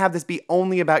 And we're going to have this be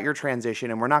only about your transition,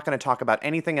 and we're not going to talk about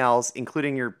anything else,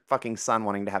 including your fucking son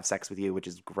wanting to have sex with you, which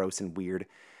is gross and weird.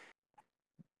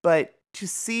 But to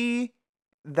see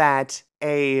that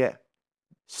a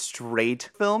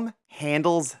straight film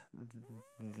handles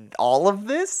all of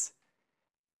this,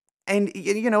 and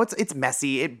it's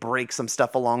messy, it breaks some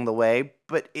stuff along the way,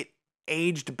 but it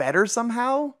aged better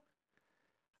somehow.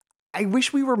 I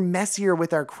wish we were messier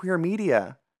with our queer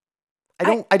media.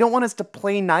 I don't want us to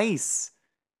play nice.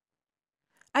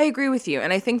 I agree with you.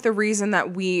 And I think the reason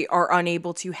that we are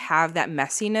unable to have that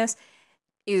messiness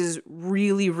is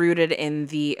really rooted in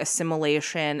the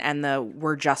assimilation and the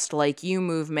 "we're just like you"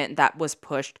 movement that was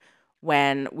pushed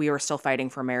when we were still fighting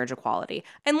for marriage equality.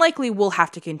 And likely we'll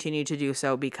have to continue to do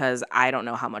so, because I don't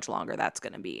know how much longer that's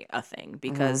going to be a thing,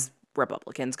 because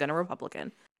Republicans going to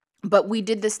Republican. But we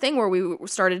did this thing where we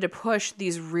started to push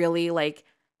these really like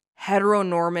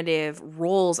heteronormative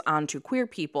roles onto queer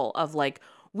people of like,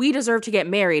 we deserve to get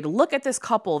married. Look at this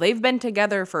couple. They've been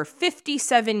together for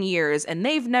 57 years and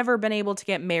they've never been able to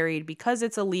get married because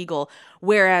it's illegal.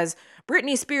 Whereas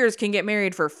Britney Spears can get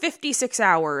married for 56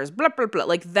 hours, blah, blah, blah.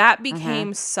 Like that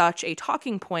became such a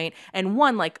talking point. And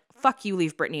one, like, fuck you,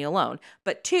 leave Britney alone.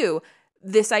 But two,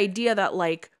 this idea that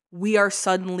like, we are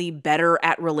suddenly better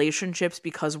at relationships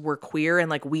because we're queer and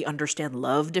like we understand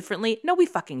love differently. No, we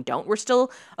fucking don't. We're still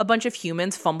a bunch of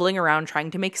humans fumbling around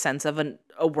trying to make sense of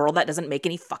a world that doesn't make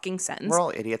any fucking sense. We're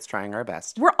all idiots trying our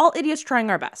best. We're all idiots trying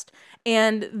our best.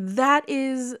 And that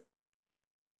is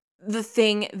the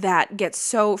thing that gets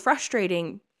so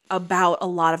frustrating about a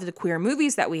lot of the queer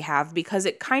movies that we have, because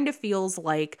it kind of feels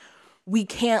like we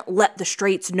can't let the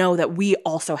straights know that we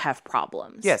also have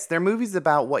problems. Yes, they're movies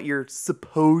about what you're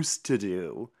supposed to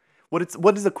do.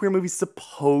 What is a queer movie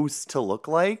supposed to look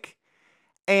like?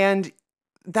 And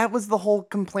that was the whole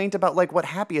complaint about like what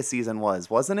Happiest Season was,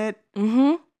 wasn't it?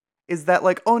 Mm-hmm. Is that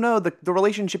like, oh no, the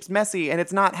relationship's messy and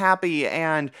it's not happy,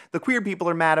 and the queer people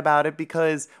are mad about it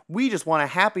because we just want a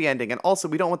happy ending, and also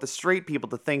we don't want the straight people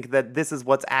to think that this is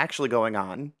what's actually going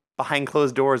on behind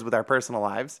closed doors with our personal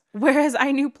lives. Whereas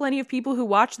I knew plenty of people who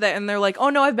watched that and they're like, oh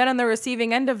no, I've been on the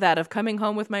receiving end of that, of coming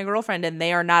home with my girlfriend and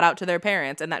they are not out to their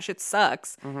parents and that shit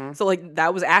sucks. Mm-hmm. So like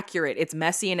that was accurate. It's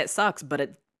messy and it sucks, but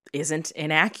it isn't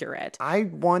inaccurate. I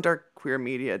want our queer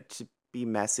media to be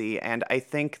messy, and I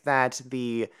think that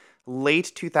the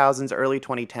late 2000s, early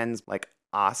 2010s, like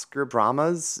Oscar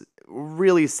dramas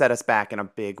really set us back in a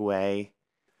big way.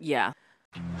 Yeah.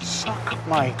 Suck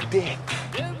my dick.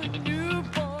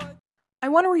 I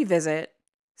want to revisit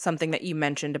something that you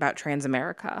mentioned about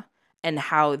Transamerica and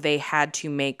how they had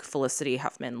to make Felicity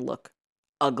Huffman look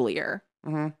uglier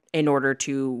in order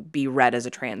to be read as a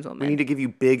trans woman. We need to give you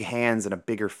big hands and a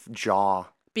bigger jaw.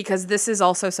 Because this is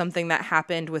also something that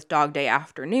happened with Dog Day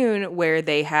Afternoon, where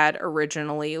they had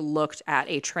originally looked at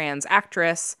a trans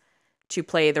actress to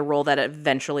play the role that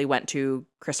eventually went to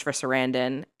Christopher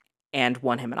Sarandon and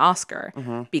won him an Oscar,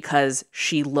 because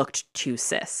she looked too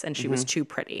cis and she was too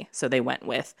pretty. So they went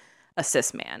with a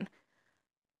cis man.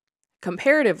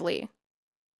 Comparatively,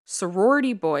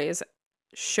 Sorority Boys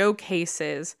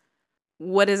showcases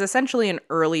what is essentially an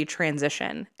early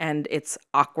transition, and it's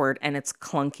awkward and it's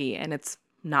clunky and it's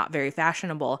not very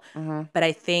fashionable. But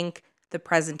I think the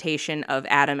presentation of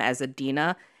Adam as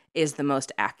Adina is the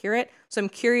most accurate. So I'm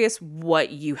curious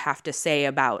what you have to say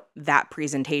about that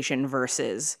presentation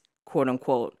versus quote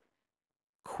unquote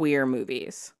queer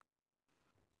movies.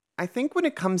 I think when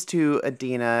it comes to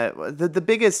Adina, the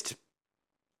biggest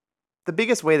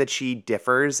way that she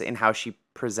differs in how she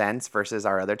presents versus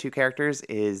our other two characters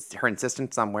is her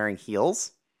insistence on wearing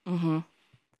heels.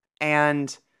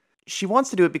 And she wants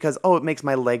to do it because, it makes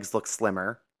my legs look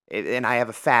slimmer, and I have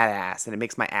a fat ass, and it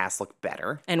makes my ass look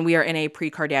better. And we are in a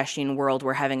pre-Kardashian world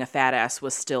where having a fat ass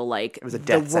was still like It was a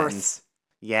death sentence.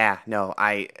 Yeah, no,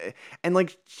 and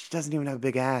like, she doesn't even have a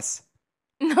big ass.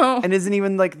 No. And isn't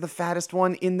even like the fattest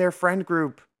one in their friend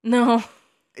group. No.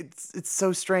 It's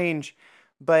so strange.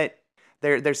 But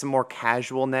there's some more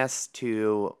casualness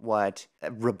to what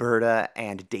Roberta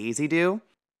and Daisy do.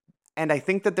 And I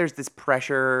think that there's this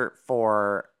pressure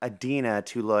for Adina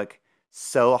to look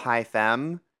so high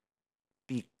femme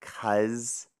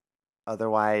because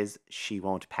otherwise she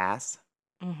won't pass.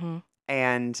 Mm-hmm.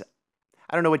 And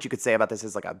I don't know what you could say about this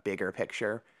as like a bigger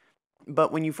picture.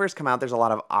 But when you first come out, there's a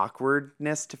lot of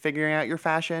awkwardness to figuring out your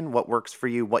fashion, what works for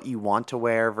you, what you want to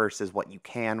wear versus what you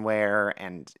can wear.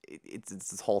 And it's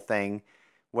this whole thing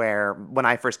where when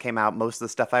I first came out, most of the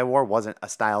stuff I wore wasn't a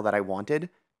style that I wanted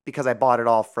because I bought it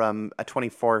all from a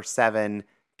 24/7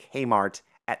 Kmart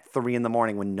at 3 a.m.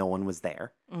 when no one was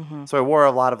there. Mm-hmm. So I wore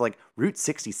a lot of like Route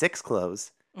 66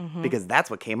 clothes Mm-hmm. because that's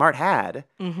what Kmart had.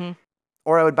 Mm-hmm.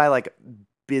 Or I would buy like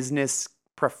business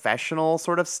professional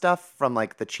sort of stuff from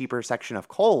like the cheaper section of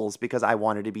Kohl's because I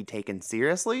wanted to be taken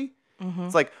seriously. Mm-hmm.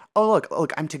 It's like, oh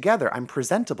look, I'm together, I'm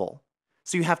presentable.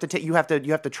 So you have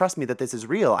to trust me that this is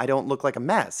real. I don't look like a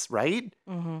mess, right?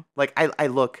 Mm-hmm. Like I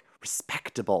look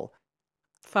respectable.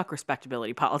 Fuck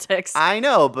respectability politics. I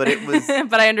know, but it was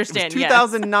but I understand. it was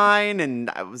 2009 and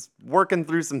I was working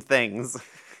through some things.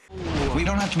 We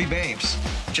don't have to be babes.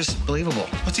 Just believable.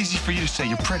 What's easy for you to say?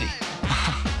 You're pretty.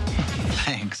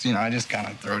 Thanks. I just kind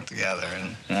of throw it together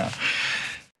and,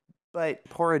 But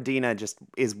poor Adina just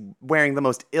is wearing the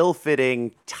most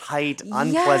ill-fitting, tight,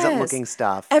 unpleasant-looking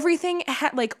stuff. Everything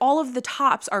like all of the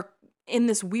tops are in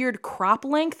this weird crop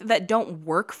length that don't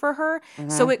work for her.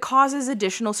 So it causes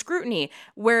additional scrutiny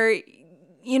where,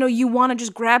 you want to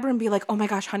just grab her and be like, oh my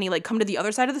gosh, honey, like come to the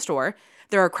other side of the store.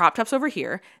 There are crop tops over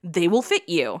here. They will fit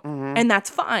you. And that's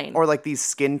fine. Or like these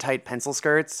skin-tight pencil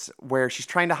skirts where she's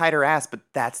trying to hide her ass, but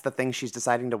that's the thing she's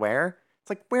deciding to wear. It's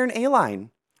like, wear an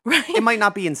A-line. Right. It might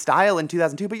not be in style in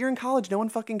 2002, but you're in college. No one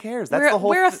fucking cares. That's the whole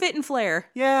wear a fit and flare.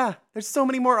 Yeah, there's so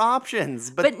many more options,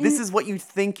 but this is what you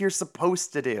think you're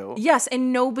supposed to do. Yes,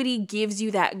 and nobody gives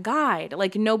you that guide.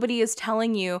 Like nobody is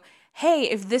telling you, hey,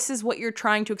 if this is what you're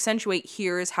trying to accentuate,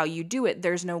 here's how you do it.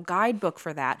 There's no guidebook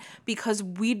for that because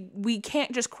we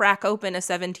can't just crack open a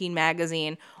 17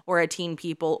 magazine or a Teen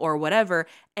People or whatever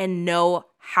and know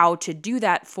how to do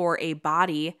that for a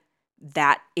body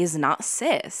that is not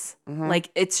cis.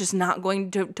 Like it's just not going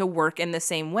to work in the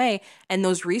same way. And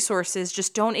those resources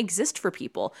just don't exist for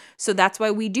people. So that's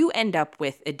why we do end up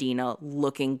with Adina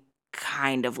looking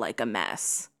kind of like a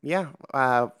mess. Yeah,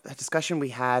 a discussion we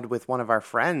had with one of our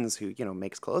friends who,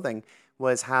 makes clothing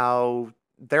was how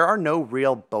there are no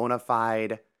real bona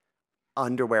fide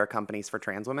underwear companies for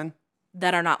trans women.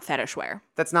 That are not fetish wear.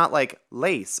 That's not like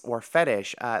lace or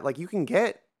fetish. Like you can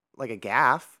get like a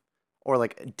gaff or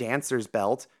like a dancer's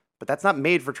belt, but that's not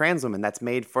made for trans women. That's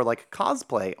made for like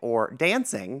cosplay or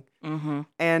dancing. Mm-hmm.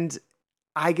 And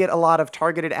I get a lot of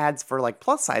targeted ads for like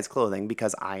plus size clothing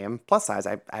because I am plus size.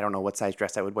 I don't know what size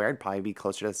dress I would wear. I'd probably be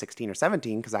closer to 16 or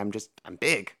 17 because I'm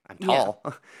big, I'm tall.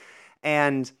 Yeah.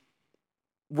 And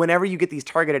whenever you get these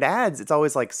targeted ads, it's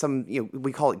always like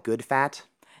we call it good fat.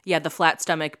 Yeah, the flat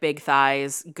stomach, big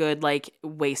thighs, good like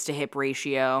waist to hip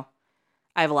ratio.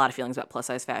 I have a lot of feelings about plus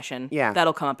size fashion. Yeah.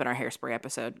 That'll come up in our hairspray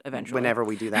episode eventually. Whenever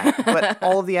we do that. But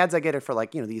all of the ads I get are for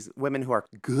like, these women who are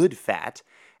good fat.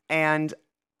 And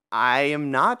I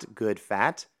am not good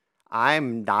fat.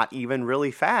 I'm not even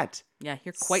really fat. Yeah,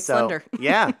 you're quite slender.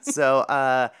 Yeah. So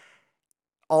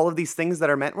all of these things that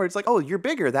are meant where it's like, oh, you're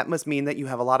bigger. That must mean that you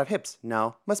have a lot of hips.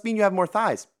 No. Must mean you have more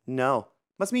thighs. No.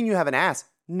 Must mean you have an ass.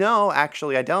 No,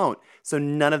 actually, I don't. So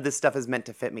none of this stuff is meant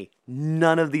to fit me.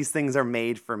 None of these things are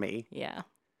made for me. Yeah.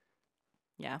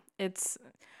 Yeah.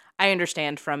 I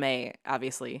understand from a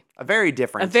very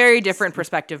different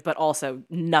perspective, but also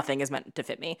nothing is meant to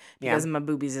fit me because my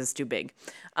boobies is too big.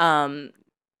 But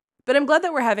I'm glad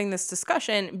that we're having this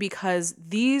discussion because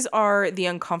these are the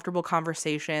uncomfortable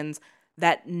conversations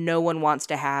that no one wants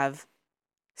to have,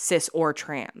 cis or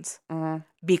trans,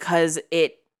 because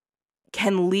it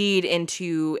can lead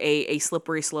into a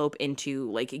slippery slope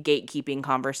into like gatekeeping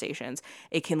conversations.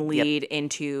 It can lead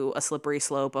into a slippery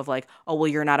slope of like, oh, well,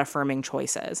 you're not affirming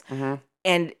choices.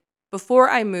 And before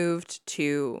I moved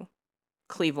to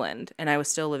Cleveland and I was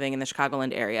still living in the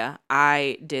Chicagoland area,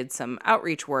 I did some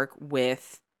outreach work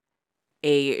with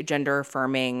a gender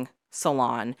affirming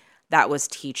salon that was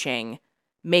teaching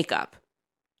makeup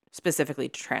specifically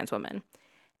to trans women.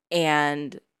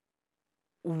 And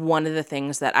one of the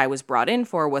things that I was brought in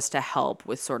for was to help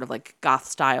with sort of like goth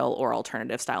style or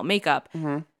alternative style makeup.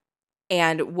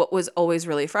 And what was always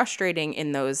really frustrating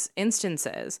in those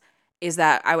instances is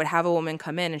that I would have a woman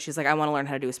come in and she's like, I want to learn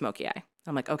how to do a smoky eye.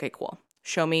 I'm like, okay, cool.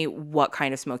 Show me what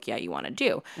kind of smoky eye you want to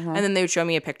do. And then they would show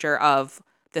me a picture of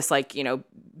this like,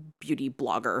 beauty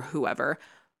blogger, whoever,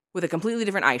 with a completely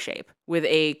different eye shape, with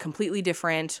a completely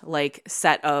different like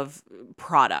set of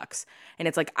products. And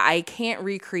it's like, I can't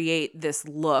recreate this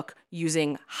look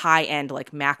using high-end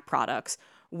like MAC products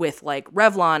with like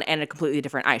Revlon and a completely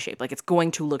different eye shape. Like, it's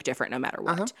going to look different no matter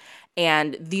what.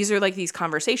 And these are like these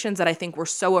conversations that I think we're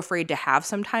so afraid to have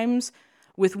sometimes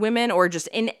with women, or just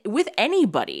with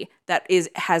anybody that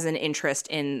has an interest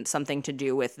in something to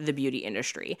do with the beauty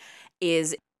industry.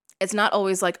 It's not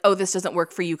always like, oh, this doesn't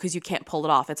work for you because you can't pull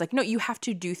it off. It's like, no, you have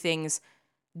to do things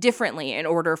differently in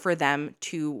order for them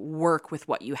to work with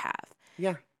what you have.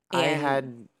 Yeah. I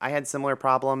had similar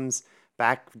problems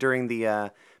back during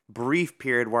the brief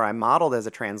period where I modeled as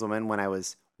a trans woman, when I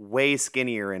was way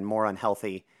skinnier and more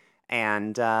unhealthy.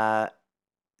 And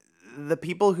the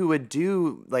people who would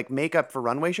do like makeup for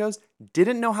runway shows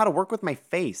didn't know how to work with my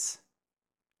face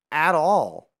at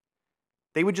all.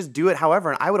 They would just do it however,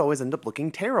 and I would always end up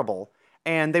looking terrible.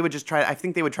 And they would just I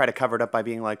think they would try to cover it up by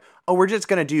being like, oh, we're just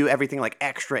going to do everything like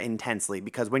extra intensely,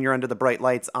 because when you're under the bright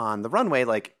lights on the runway,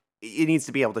 like, it needs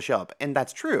to be able to show up. And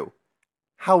that's true.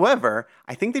 However,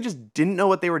 I think they just didn't know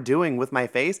what they were doing with my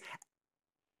face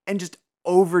and just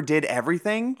overdid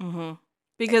everything. Mm-hmm.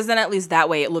 Because then at least that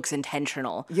way it looks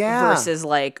intentional. Yeah. Versus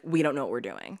like, we don't know what we're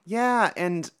doing. Yeah,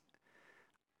 and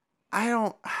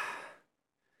I'm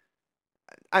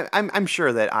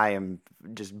sure that I am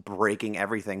just breaking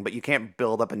everything, but you can't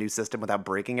build up a new system without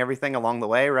breaking everything along the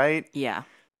way, right? Yeah.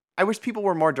 I wish people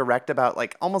were more direct about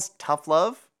like almost tough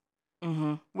love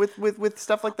with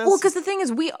stuff like this. Well, because the thing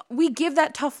is, we give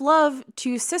that tough love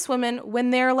to cis women when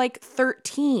they're like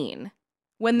 13.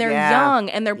 When they're young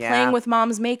and they're playing with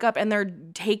mom's makeup and they're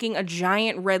taking a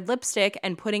giant red lipstick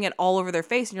and putting it all over their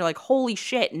face, and you're like, holy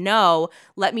shit, no,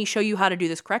 let me show you how to do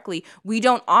this correctly. We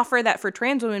don't offer that for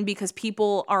trans women because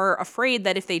people are afraid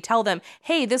that if they tell them,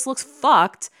 hey, this looks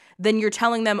fucked, then you're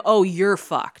telling them, oh, you're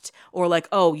fucked, or like,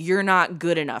 oh, you're not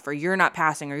good enough, or you're not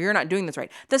passing, or you're not doing this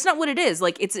right. That's not what it is.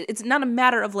 Like, it's not a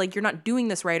matter of like, you're not doing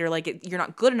this right, or like, you're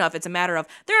not good enough. It's a matter of,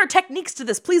 there are techniques to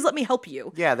this. Please let me help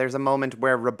you. Yeah, there's a moment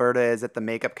where Roberta is at the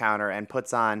makeup counter and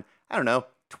puts on, I don't know,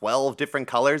 12 different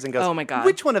colors and goes, oh my God,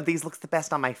 which one of these looks the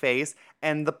best on my face?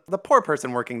 And the poor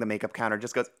person working the makeup counter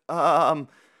just goes,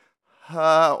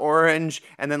 orange,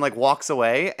 and then like walks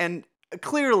away. And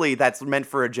clearly that's meant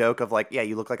for a joke of like, yeah,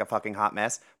 you look like a fucking hot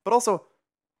mess. But also,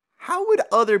 how would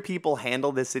other people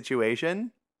handle this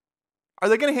situation? Are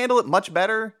they going to handle it much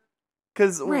better?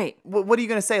 Because right. What are you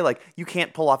going to say? Like, you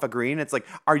can't pull off a green? It's like,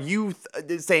 are you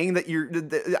saying that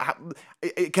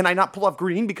can I not pull off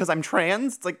green because I'm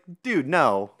trans? It's like, dude,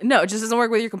 no. No, it just doesn't work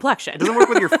with your complexion. It doesn't work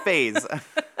with your phase.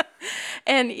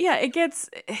 And yeah, it gets,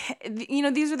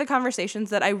 these are the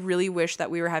conversations that I really wish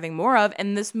that we were having more of.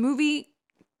 And this movie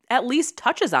at least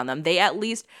touches on them. They at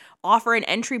least offer an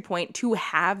entry point to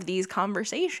have these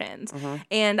conversations. Mm-hmm.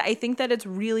 And I think that it's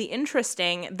really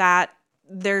interesting that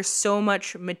there's so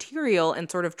much material and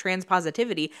sort of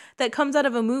transpositivity that comes out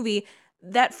of a movie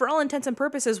that, for all intents and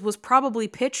purposes, was probably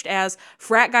pitched as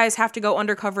frat guys have to go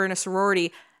undercover in a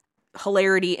sorority,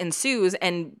 hilarity ensues,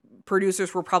 and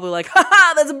producers were probably like,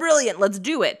 haha, that's brilliant, let's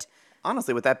do it.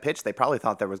 Honestly, with that pitch, they probably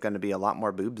thought there was going to be a lot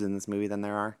more boobs in this movie than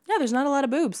there are. Yeah, there's not a lot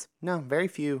of boobs. No, very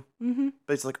few. Mm-hmm.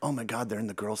 But it's like, oh my God, they're in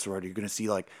the girl sorority. You're going to see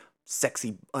like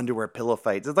sexy underwear pillow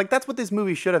fights. It's like, that's what this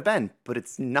movie should have been, but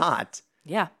it's not.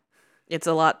 Yeah. It's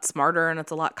a lot smarter and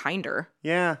it's a lot kinder.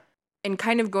 Yeah. And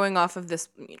kind of going off of this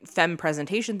femme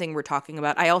presentation thing we're talking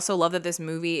about, I also love that this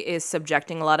movie is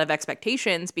subjecting a lot of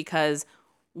expectations, because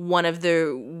one of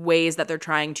the ways that they're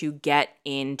trying to get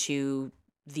into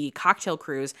the cocktail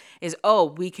cruise is, oh,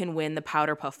 we can win the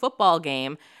Powder Puff football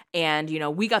game, and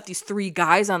we got these 3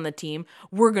 guys on the team,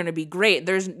 we're gonna be great.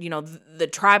 There's the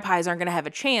Tri-Pies aren't gonna have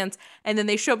a chance. And then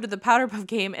they show up to the Powder Puff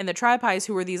game, and the Tri-Pies,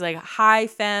 who are these like high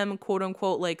femme, quote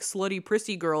unquote, like slutty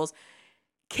prissy girls,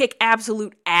 kick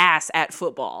absolute ass at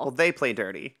football. Well, they play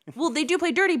dirty. Well, they do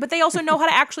play dirty, but they also know how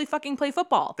to actually fucking play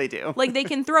football. They do. Like, they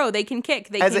can throw, they can kick,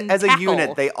 they can as tackle. a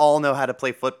unit, they all know how to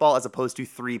play football, as opposed to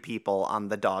 3 people on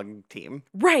the dog team.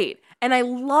 Right. And I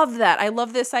love that. I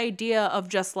love this idea of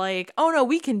just like, oh no,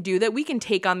 we can do that. We can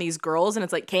take on these girls. And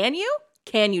it's like, can you?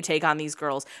 Can you take on these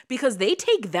girls? Because they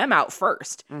take them out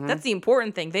first. Mm-hmm. That's the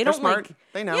important thing. They're don't smart.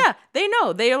 They know. Yeah, they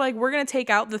know. They are like, we're going to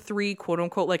take out the 3 quote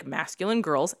unquote like masculine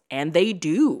girls. And they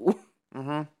do.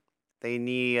 Mm-hmm. They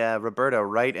knee Roberta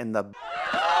right in the...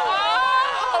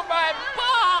 Oh, my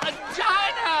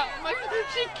vagina!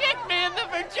 She kicked me in the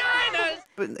vagina!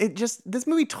 But this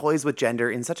movie toys with gender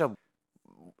in such a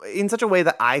in such a way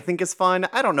that I think is fun.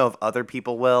 I don't know if other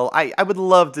people will. I would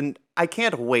love to. I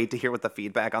can't wait to hear what the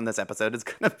feedback on this episode is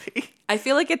going to be. I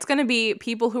feel like it's going to be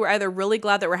people who are either really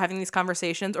glad that we're having these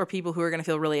conversations or people who are going to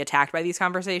feel really attacked by these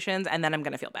conversations, and then I'm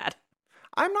going to feel bad.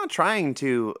 I'm not trying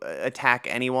to attack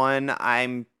anyone.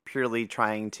 I'm purely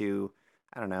trying to,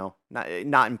 I don't know,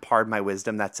 not impart my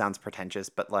wisdom. That sounds pretentious,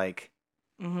 but like,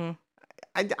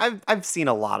 I've seen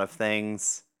a lot of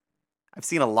things. I've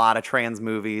seen a lot of trans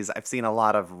movies. I've seen a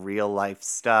lot of real life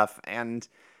stuff, and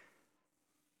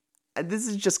this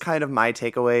is just kind of my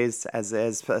takeaways as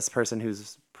a person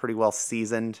who's pretty well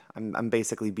seasoned. I'm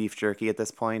basically beef jerky at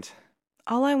this point.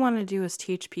 All I want to do is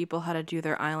teach people how to do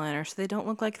their eyeliner so they don't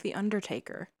look like The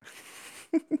Undertaker.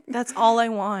 That's all I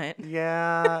want.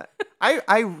 Yeah.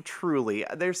 I truly,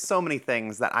 there's so many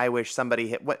things that I wish somebody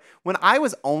hit. When I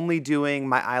was only doing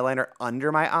my eyeliner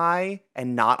under my eye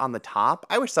and not on the top,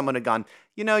 I wish someone had gone,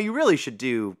 you really should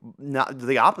do not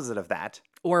the opposite of that.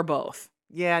 Or both.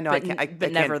 Yeah, no, But, I can't. but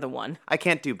I never can't, the one. I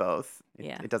can't do both.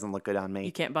 Yeah. It doesn't look good on me.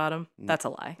 You can't bottom? That's a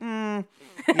lie.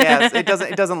 Yes, it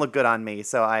doesn't look good on me,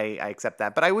 so I accept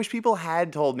that. But I wish people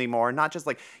had told me more, not just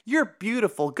like, you're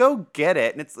beautiful, go get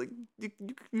it. And it's like,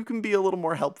 you can be a little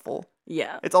more helpful.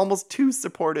 Yeah. It's almost too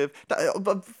supportive.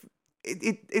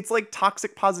 It's like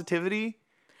toxic positivity.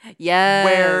 Yes.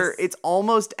 Where it's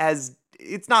almost as,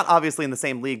 it's not obviously in the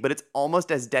same league, but it's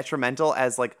almost as detrimental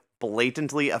as like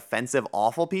blatantly offensive,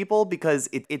 awful people, because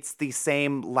it's the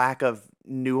same lack of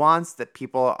nuance that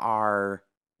people are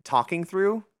talking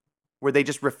through, where they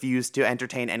just refuse to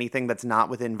entertain anything that's not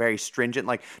within very stringent,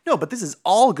 like, no, but this is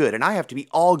all good and I have to be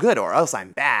all good or else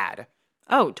I'm bad.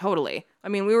 Oh, totally. I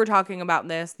mean, we were talking about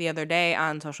this the other day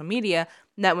on social media,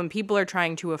 that when people are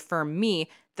trying to affirm me,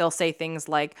 they'll say things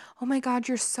like, oh my God,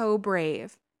 you're so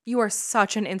brave. You are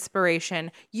such an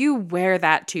inspiration. You wear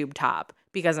that tube top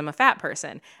because I'm a fat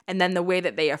person. And then the way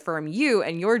that they affirm you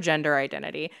and your gender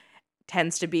identity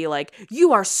tends to be like,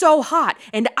 you are so hot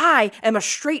and I am a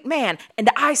straight man and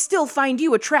I still find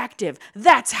you attractive.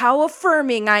 That's how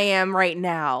affirming I am right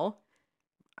now.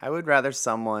 I would rather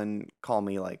someone call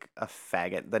me like a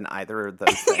faggot than either of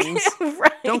those things.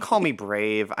 Right. Don't call me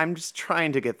brave. I'm just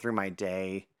trying to get through my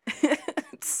day.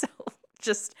 So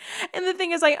and the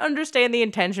thing is, I understand the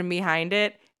intention behind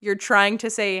it. You're trying to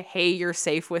say, hey, you're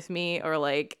safe with me, or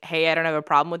like, hey, I don't have a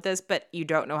problem with this, but you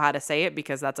don't know how to say it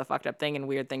because that's a fucked up thing and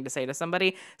weird thing to say to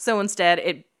somebody. So instead,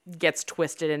 it gets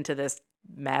twisted into this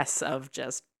mess of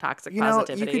just toxic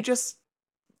positivity. You could just,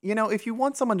 if you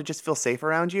want someone to just feel safe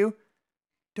around you,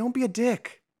 don't be a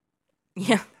dick.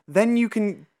 Yeah. Then you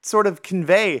can sort of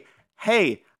convey,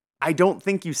 hey, I don't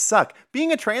think you suck.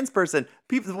 Being a trans person,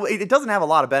 it doesn't have a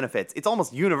lot of benefits. It's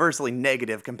almost universally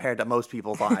negative compared to most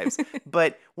people's lives.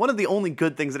 But one of the only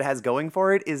good things it has going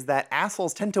for it is that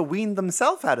assholes tend to wean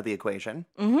themselves out of the equation.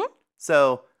 Mm-hmm.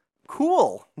 So,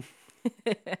 cool.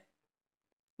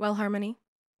 Well, Harmony?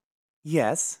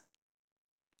 Yes?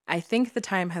 I think the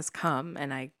time has come,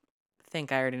 and I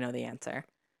think I already know the answer.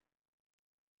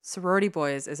 Sorority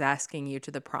Boys is asking you to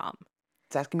the prom.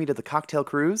 It's asking me to the cocktail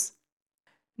cruise?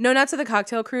 No, not to the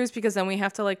cocktail cruise, because then we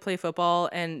have to play football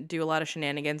and do a lot of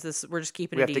shenanigans. We're just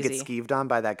keeping it easy. We have to get skeeved on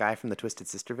by that guy from the Twisted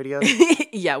Sister videos?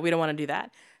 Yeah, we don't want to do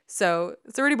that. So,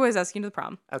 Sorority Boy is asking you to the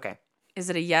prom. Okay. Is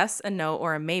it a yes, a no,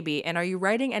 or a maybe? And are you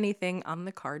writing anything on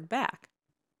the card back?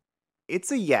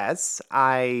 It's a yes.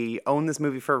 I own this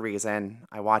movie for a reason.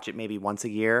 I watch it maybe once a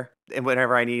year. And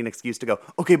whenever I need an excuse to go,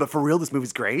 okay, but for real, this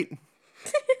movie's great.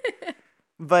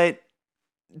 But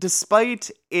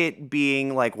despite it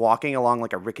being like walking along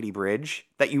like a rickety bridge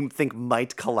that you think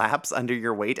might collapse under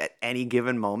your weight at any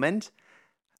given moment,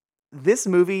 this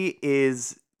movie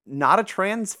is not a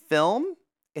trans film.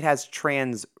 It has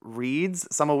trans reads,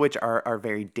 some of which are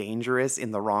very dangerous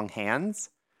in the wrong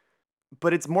hands.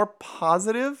 But it's more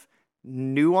positive,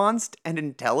 nuanced, and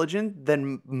intelligent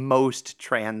than most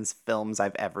trans films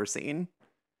I've ever seen.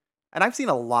 And I've seen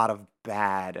a lot of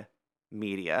bad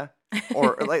media.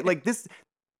 Or like this,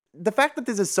 the fact that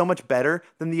this is so much better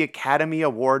than the Academy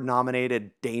Award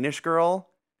nominated Danish Girl,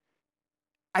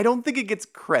 I don't think it gets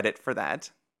credit for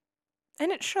that.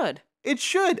 And it should. It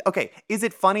should. Okay, is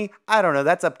it funny? I don't know.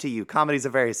 That's up to you. Comedy's a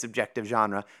very subjective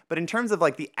genre. But in terms of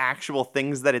the actual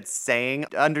things that it's saying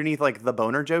underneath the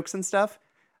boner jokes and stuff,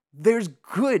 there's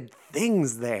good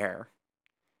things there.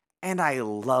 And I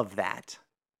love that.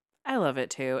 I love it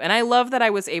too. And I love that I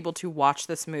was able to watch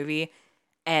this movie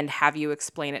and have you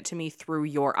explain it to me through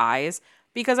your eyes,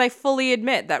 because I fully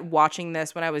admit that watching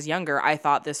this when I was younger, I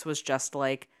thought this was just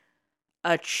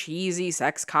a cheesy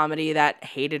sex comedy that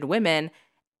hated women,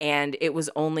 and it was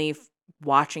only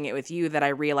watching it with you that I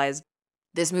realized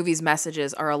this movie's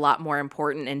messages are a lot more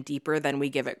important and deeper than we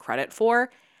give it credit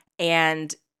for.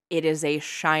 And it is a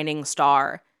shining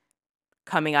star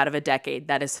coming out of a decade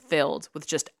that is filled with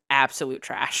just absolute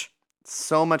trash.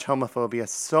 So much homophobia,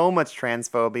 so much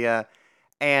transphobia,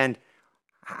 and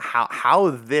how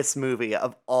this movie,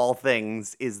 of all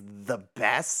things, is the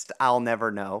best, I'll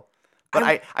never know.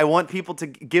 But I want people to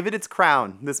give it its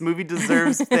crown. This movie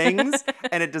deserves things,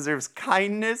 and it deserves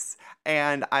kindness,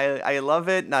 and I love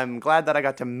it, and I'm glad that I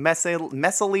got to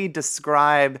messily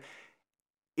describe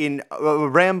in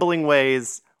rambling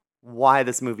ways why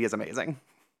this movie is amazing.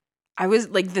 I was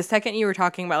like, the second you were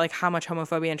talking about like how much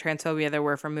homophobia and transphobia there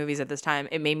were from movies at this time,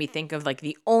 it made me think of like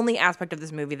the only aspect of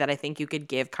this movie that I think you could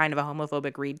give kind of a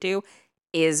homophobic read to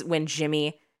is when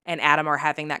Jimmy and Adam are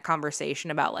having that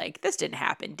conversation about like, this didn't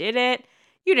happen, did it?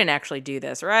 You didn't actually do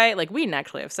this, right? Like, we didn't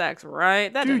actually have sex,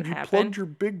 right? That didn't happen. Dude, you plugged your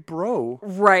big bro.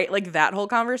 Right, like that whole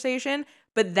conversation.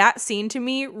 But that scene to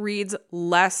me reads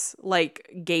less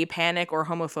like gay panic or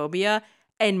homophobia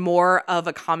and more of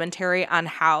a commentary on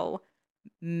how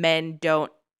men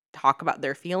don't talk about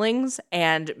their feelings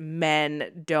and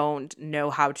men don't know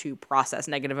how to process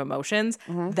negative emotions.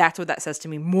 Mm-hmm. That's what that says to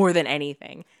me more than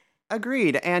anything.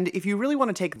 Agreed. And if you really want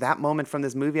to take that moment from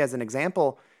this movie as an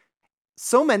example,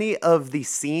 so many of the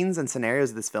scenes and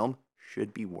scenarios of this film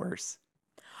should be worse.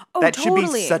 Oh, that totally.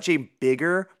 should be such a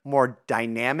bigger, more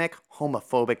dynamic,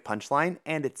 homophobic punchline,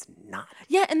 and it's not.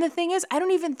 Yeah, and the thing is, I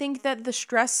don't even think that the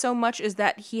stress so much is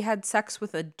that he had sex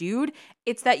with a dude.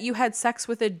 It's that you had sex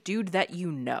with a dude that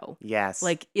you know. Yes.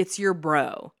 Like, it's your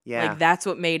bro. Yeah. Like, that's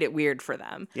what made it weird for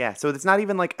them. Yeah, so it's not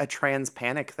even like a trans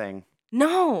panic thing.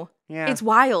 No. Yeah. It's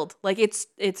wild. Like, it's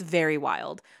very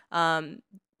wild. I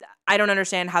don't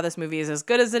understand how this movie is as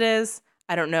good as it is.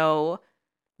 I don't know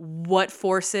what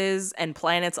forces and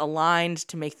planets aligned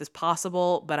to make this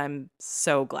possible, but I'm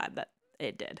so glad that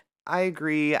it did. I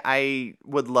agree. I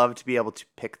would love to be able to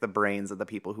pick the brains of the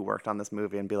people who worked on this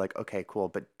movie and be like, okay, cool,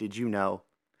 but did you know?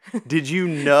 Did you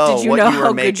know Did you what know you were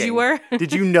how making? good you were?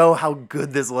 Did you know how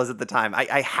good this was at the time?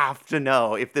 I have to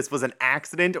know if this was an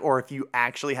accident or if you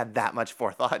actually had that much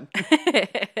forethought.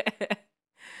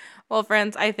 Well,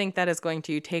 friends, I think that is going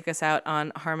to take us out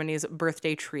on Harmony's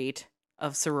birthday treat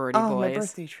of Sorority Boys. My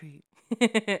birthday treat.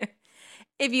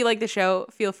 If you like the show,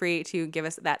 feel free to give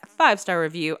us that 5-star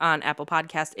review on Apple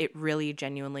Podcast. It really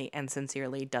genuinely and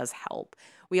sincerely does help.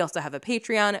 We also have a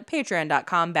Patreon,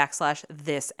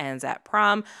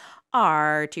 patreon.com/thisendsatprom.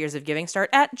 Our tiers of giving start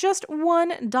at just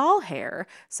 $1 hair,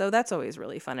 so that's always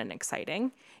really fun and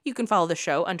exciting. You can follow the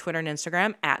show on Twitter and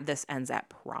Instagram at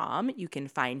thisendsatprom. You can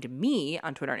find me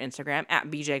on Twitter and Instagram at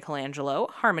BJ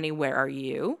Colangelo. Harmony, where are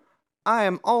you? I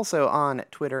am also on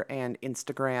Twitter and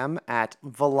Instagram at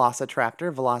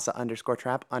Velocitraptor,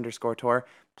 Velosa_trap_tour.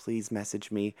 Please message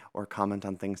me or comment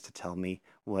on things to tell me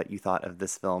what you thought of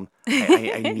this film.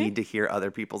 I need to hear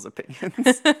other people's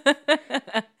opinions.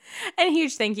 And a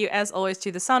huge thank you, as always,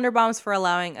 to the Sonderbombs for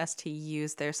allowing us to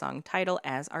use their song title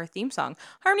as our theme song.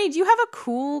 Harmony, do you have a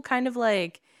cool kind of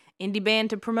like indie band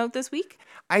to promote this week?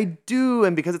 I do,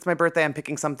 and because it's my birthday, I'm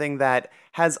picking something that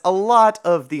has a lot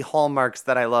of the hallmarks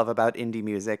that I love about indie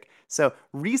music. So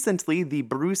recently, the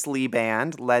Bruce Lee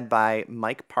Band, led by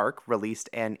Mike Park, released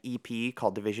an EP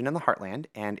called Division in the Heartland,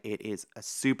 and it is a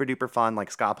super duper fun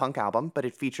like ska punk album, but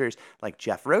it features like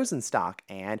Jeff Rosenstock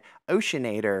and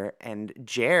Oceanator and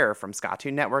Jer from Ska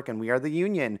Tune Network and We Are the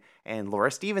Union and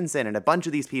Laura Stevenson and a bunch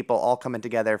of these people all coming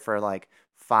together for like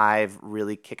 5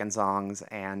 really kickin' songs,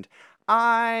 and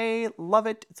I love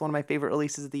it. It's one of my favorite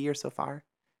releases of the year so far.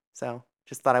 So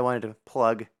just thought I wanted to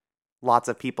plug lots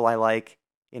of people I like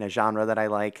in a genre that I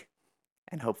like,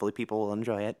 and hopefully people will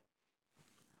enjoy it.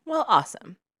 Well,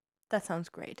 awesome. That sounds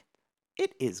great.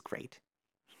 It is great.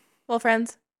 Well,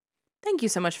 friends, thank you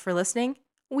so much for listening.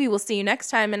 We will see you next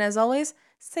time, and as always,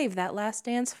 save that last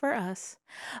dance for us.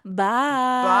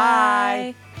 Bye.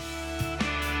 Bye.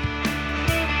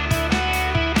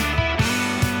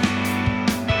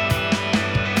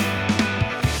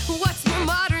 What's more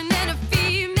modern than a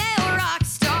female rock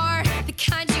star? The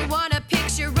kind you wanna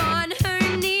picture on her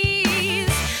knees.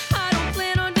 I don't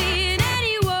plan on being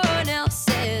anyone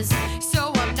else's,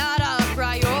 so I'm not a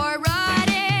priority.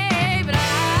 But I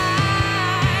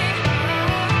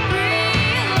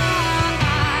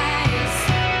realize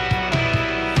that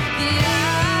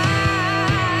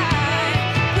I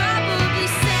probably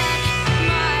set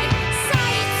my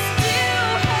sights too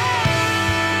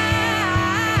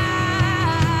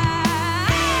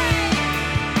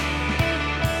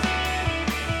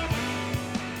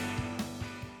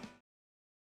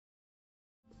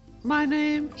My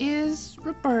name is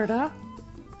Roberta,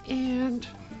 and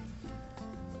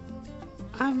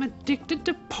I'm addicted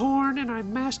to porn and I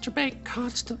masturbate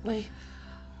constantly.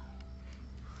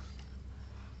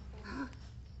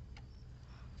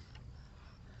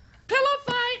 Pillow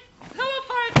fight! Pillow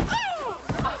fight!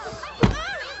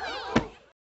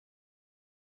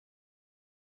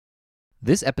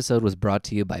 This episode was brought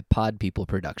to you by Pod People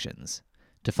Productions.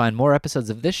 To find more episodes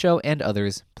of this show and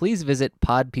others, please visit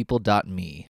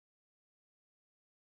podpeople.me.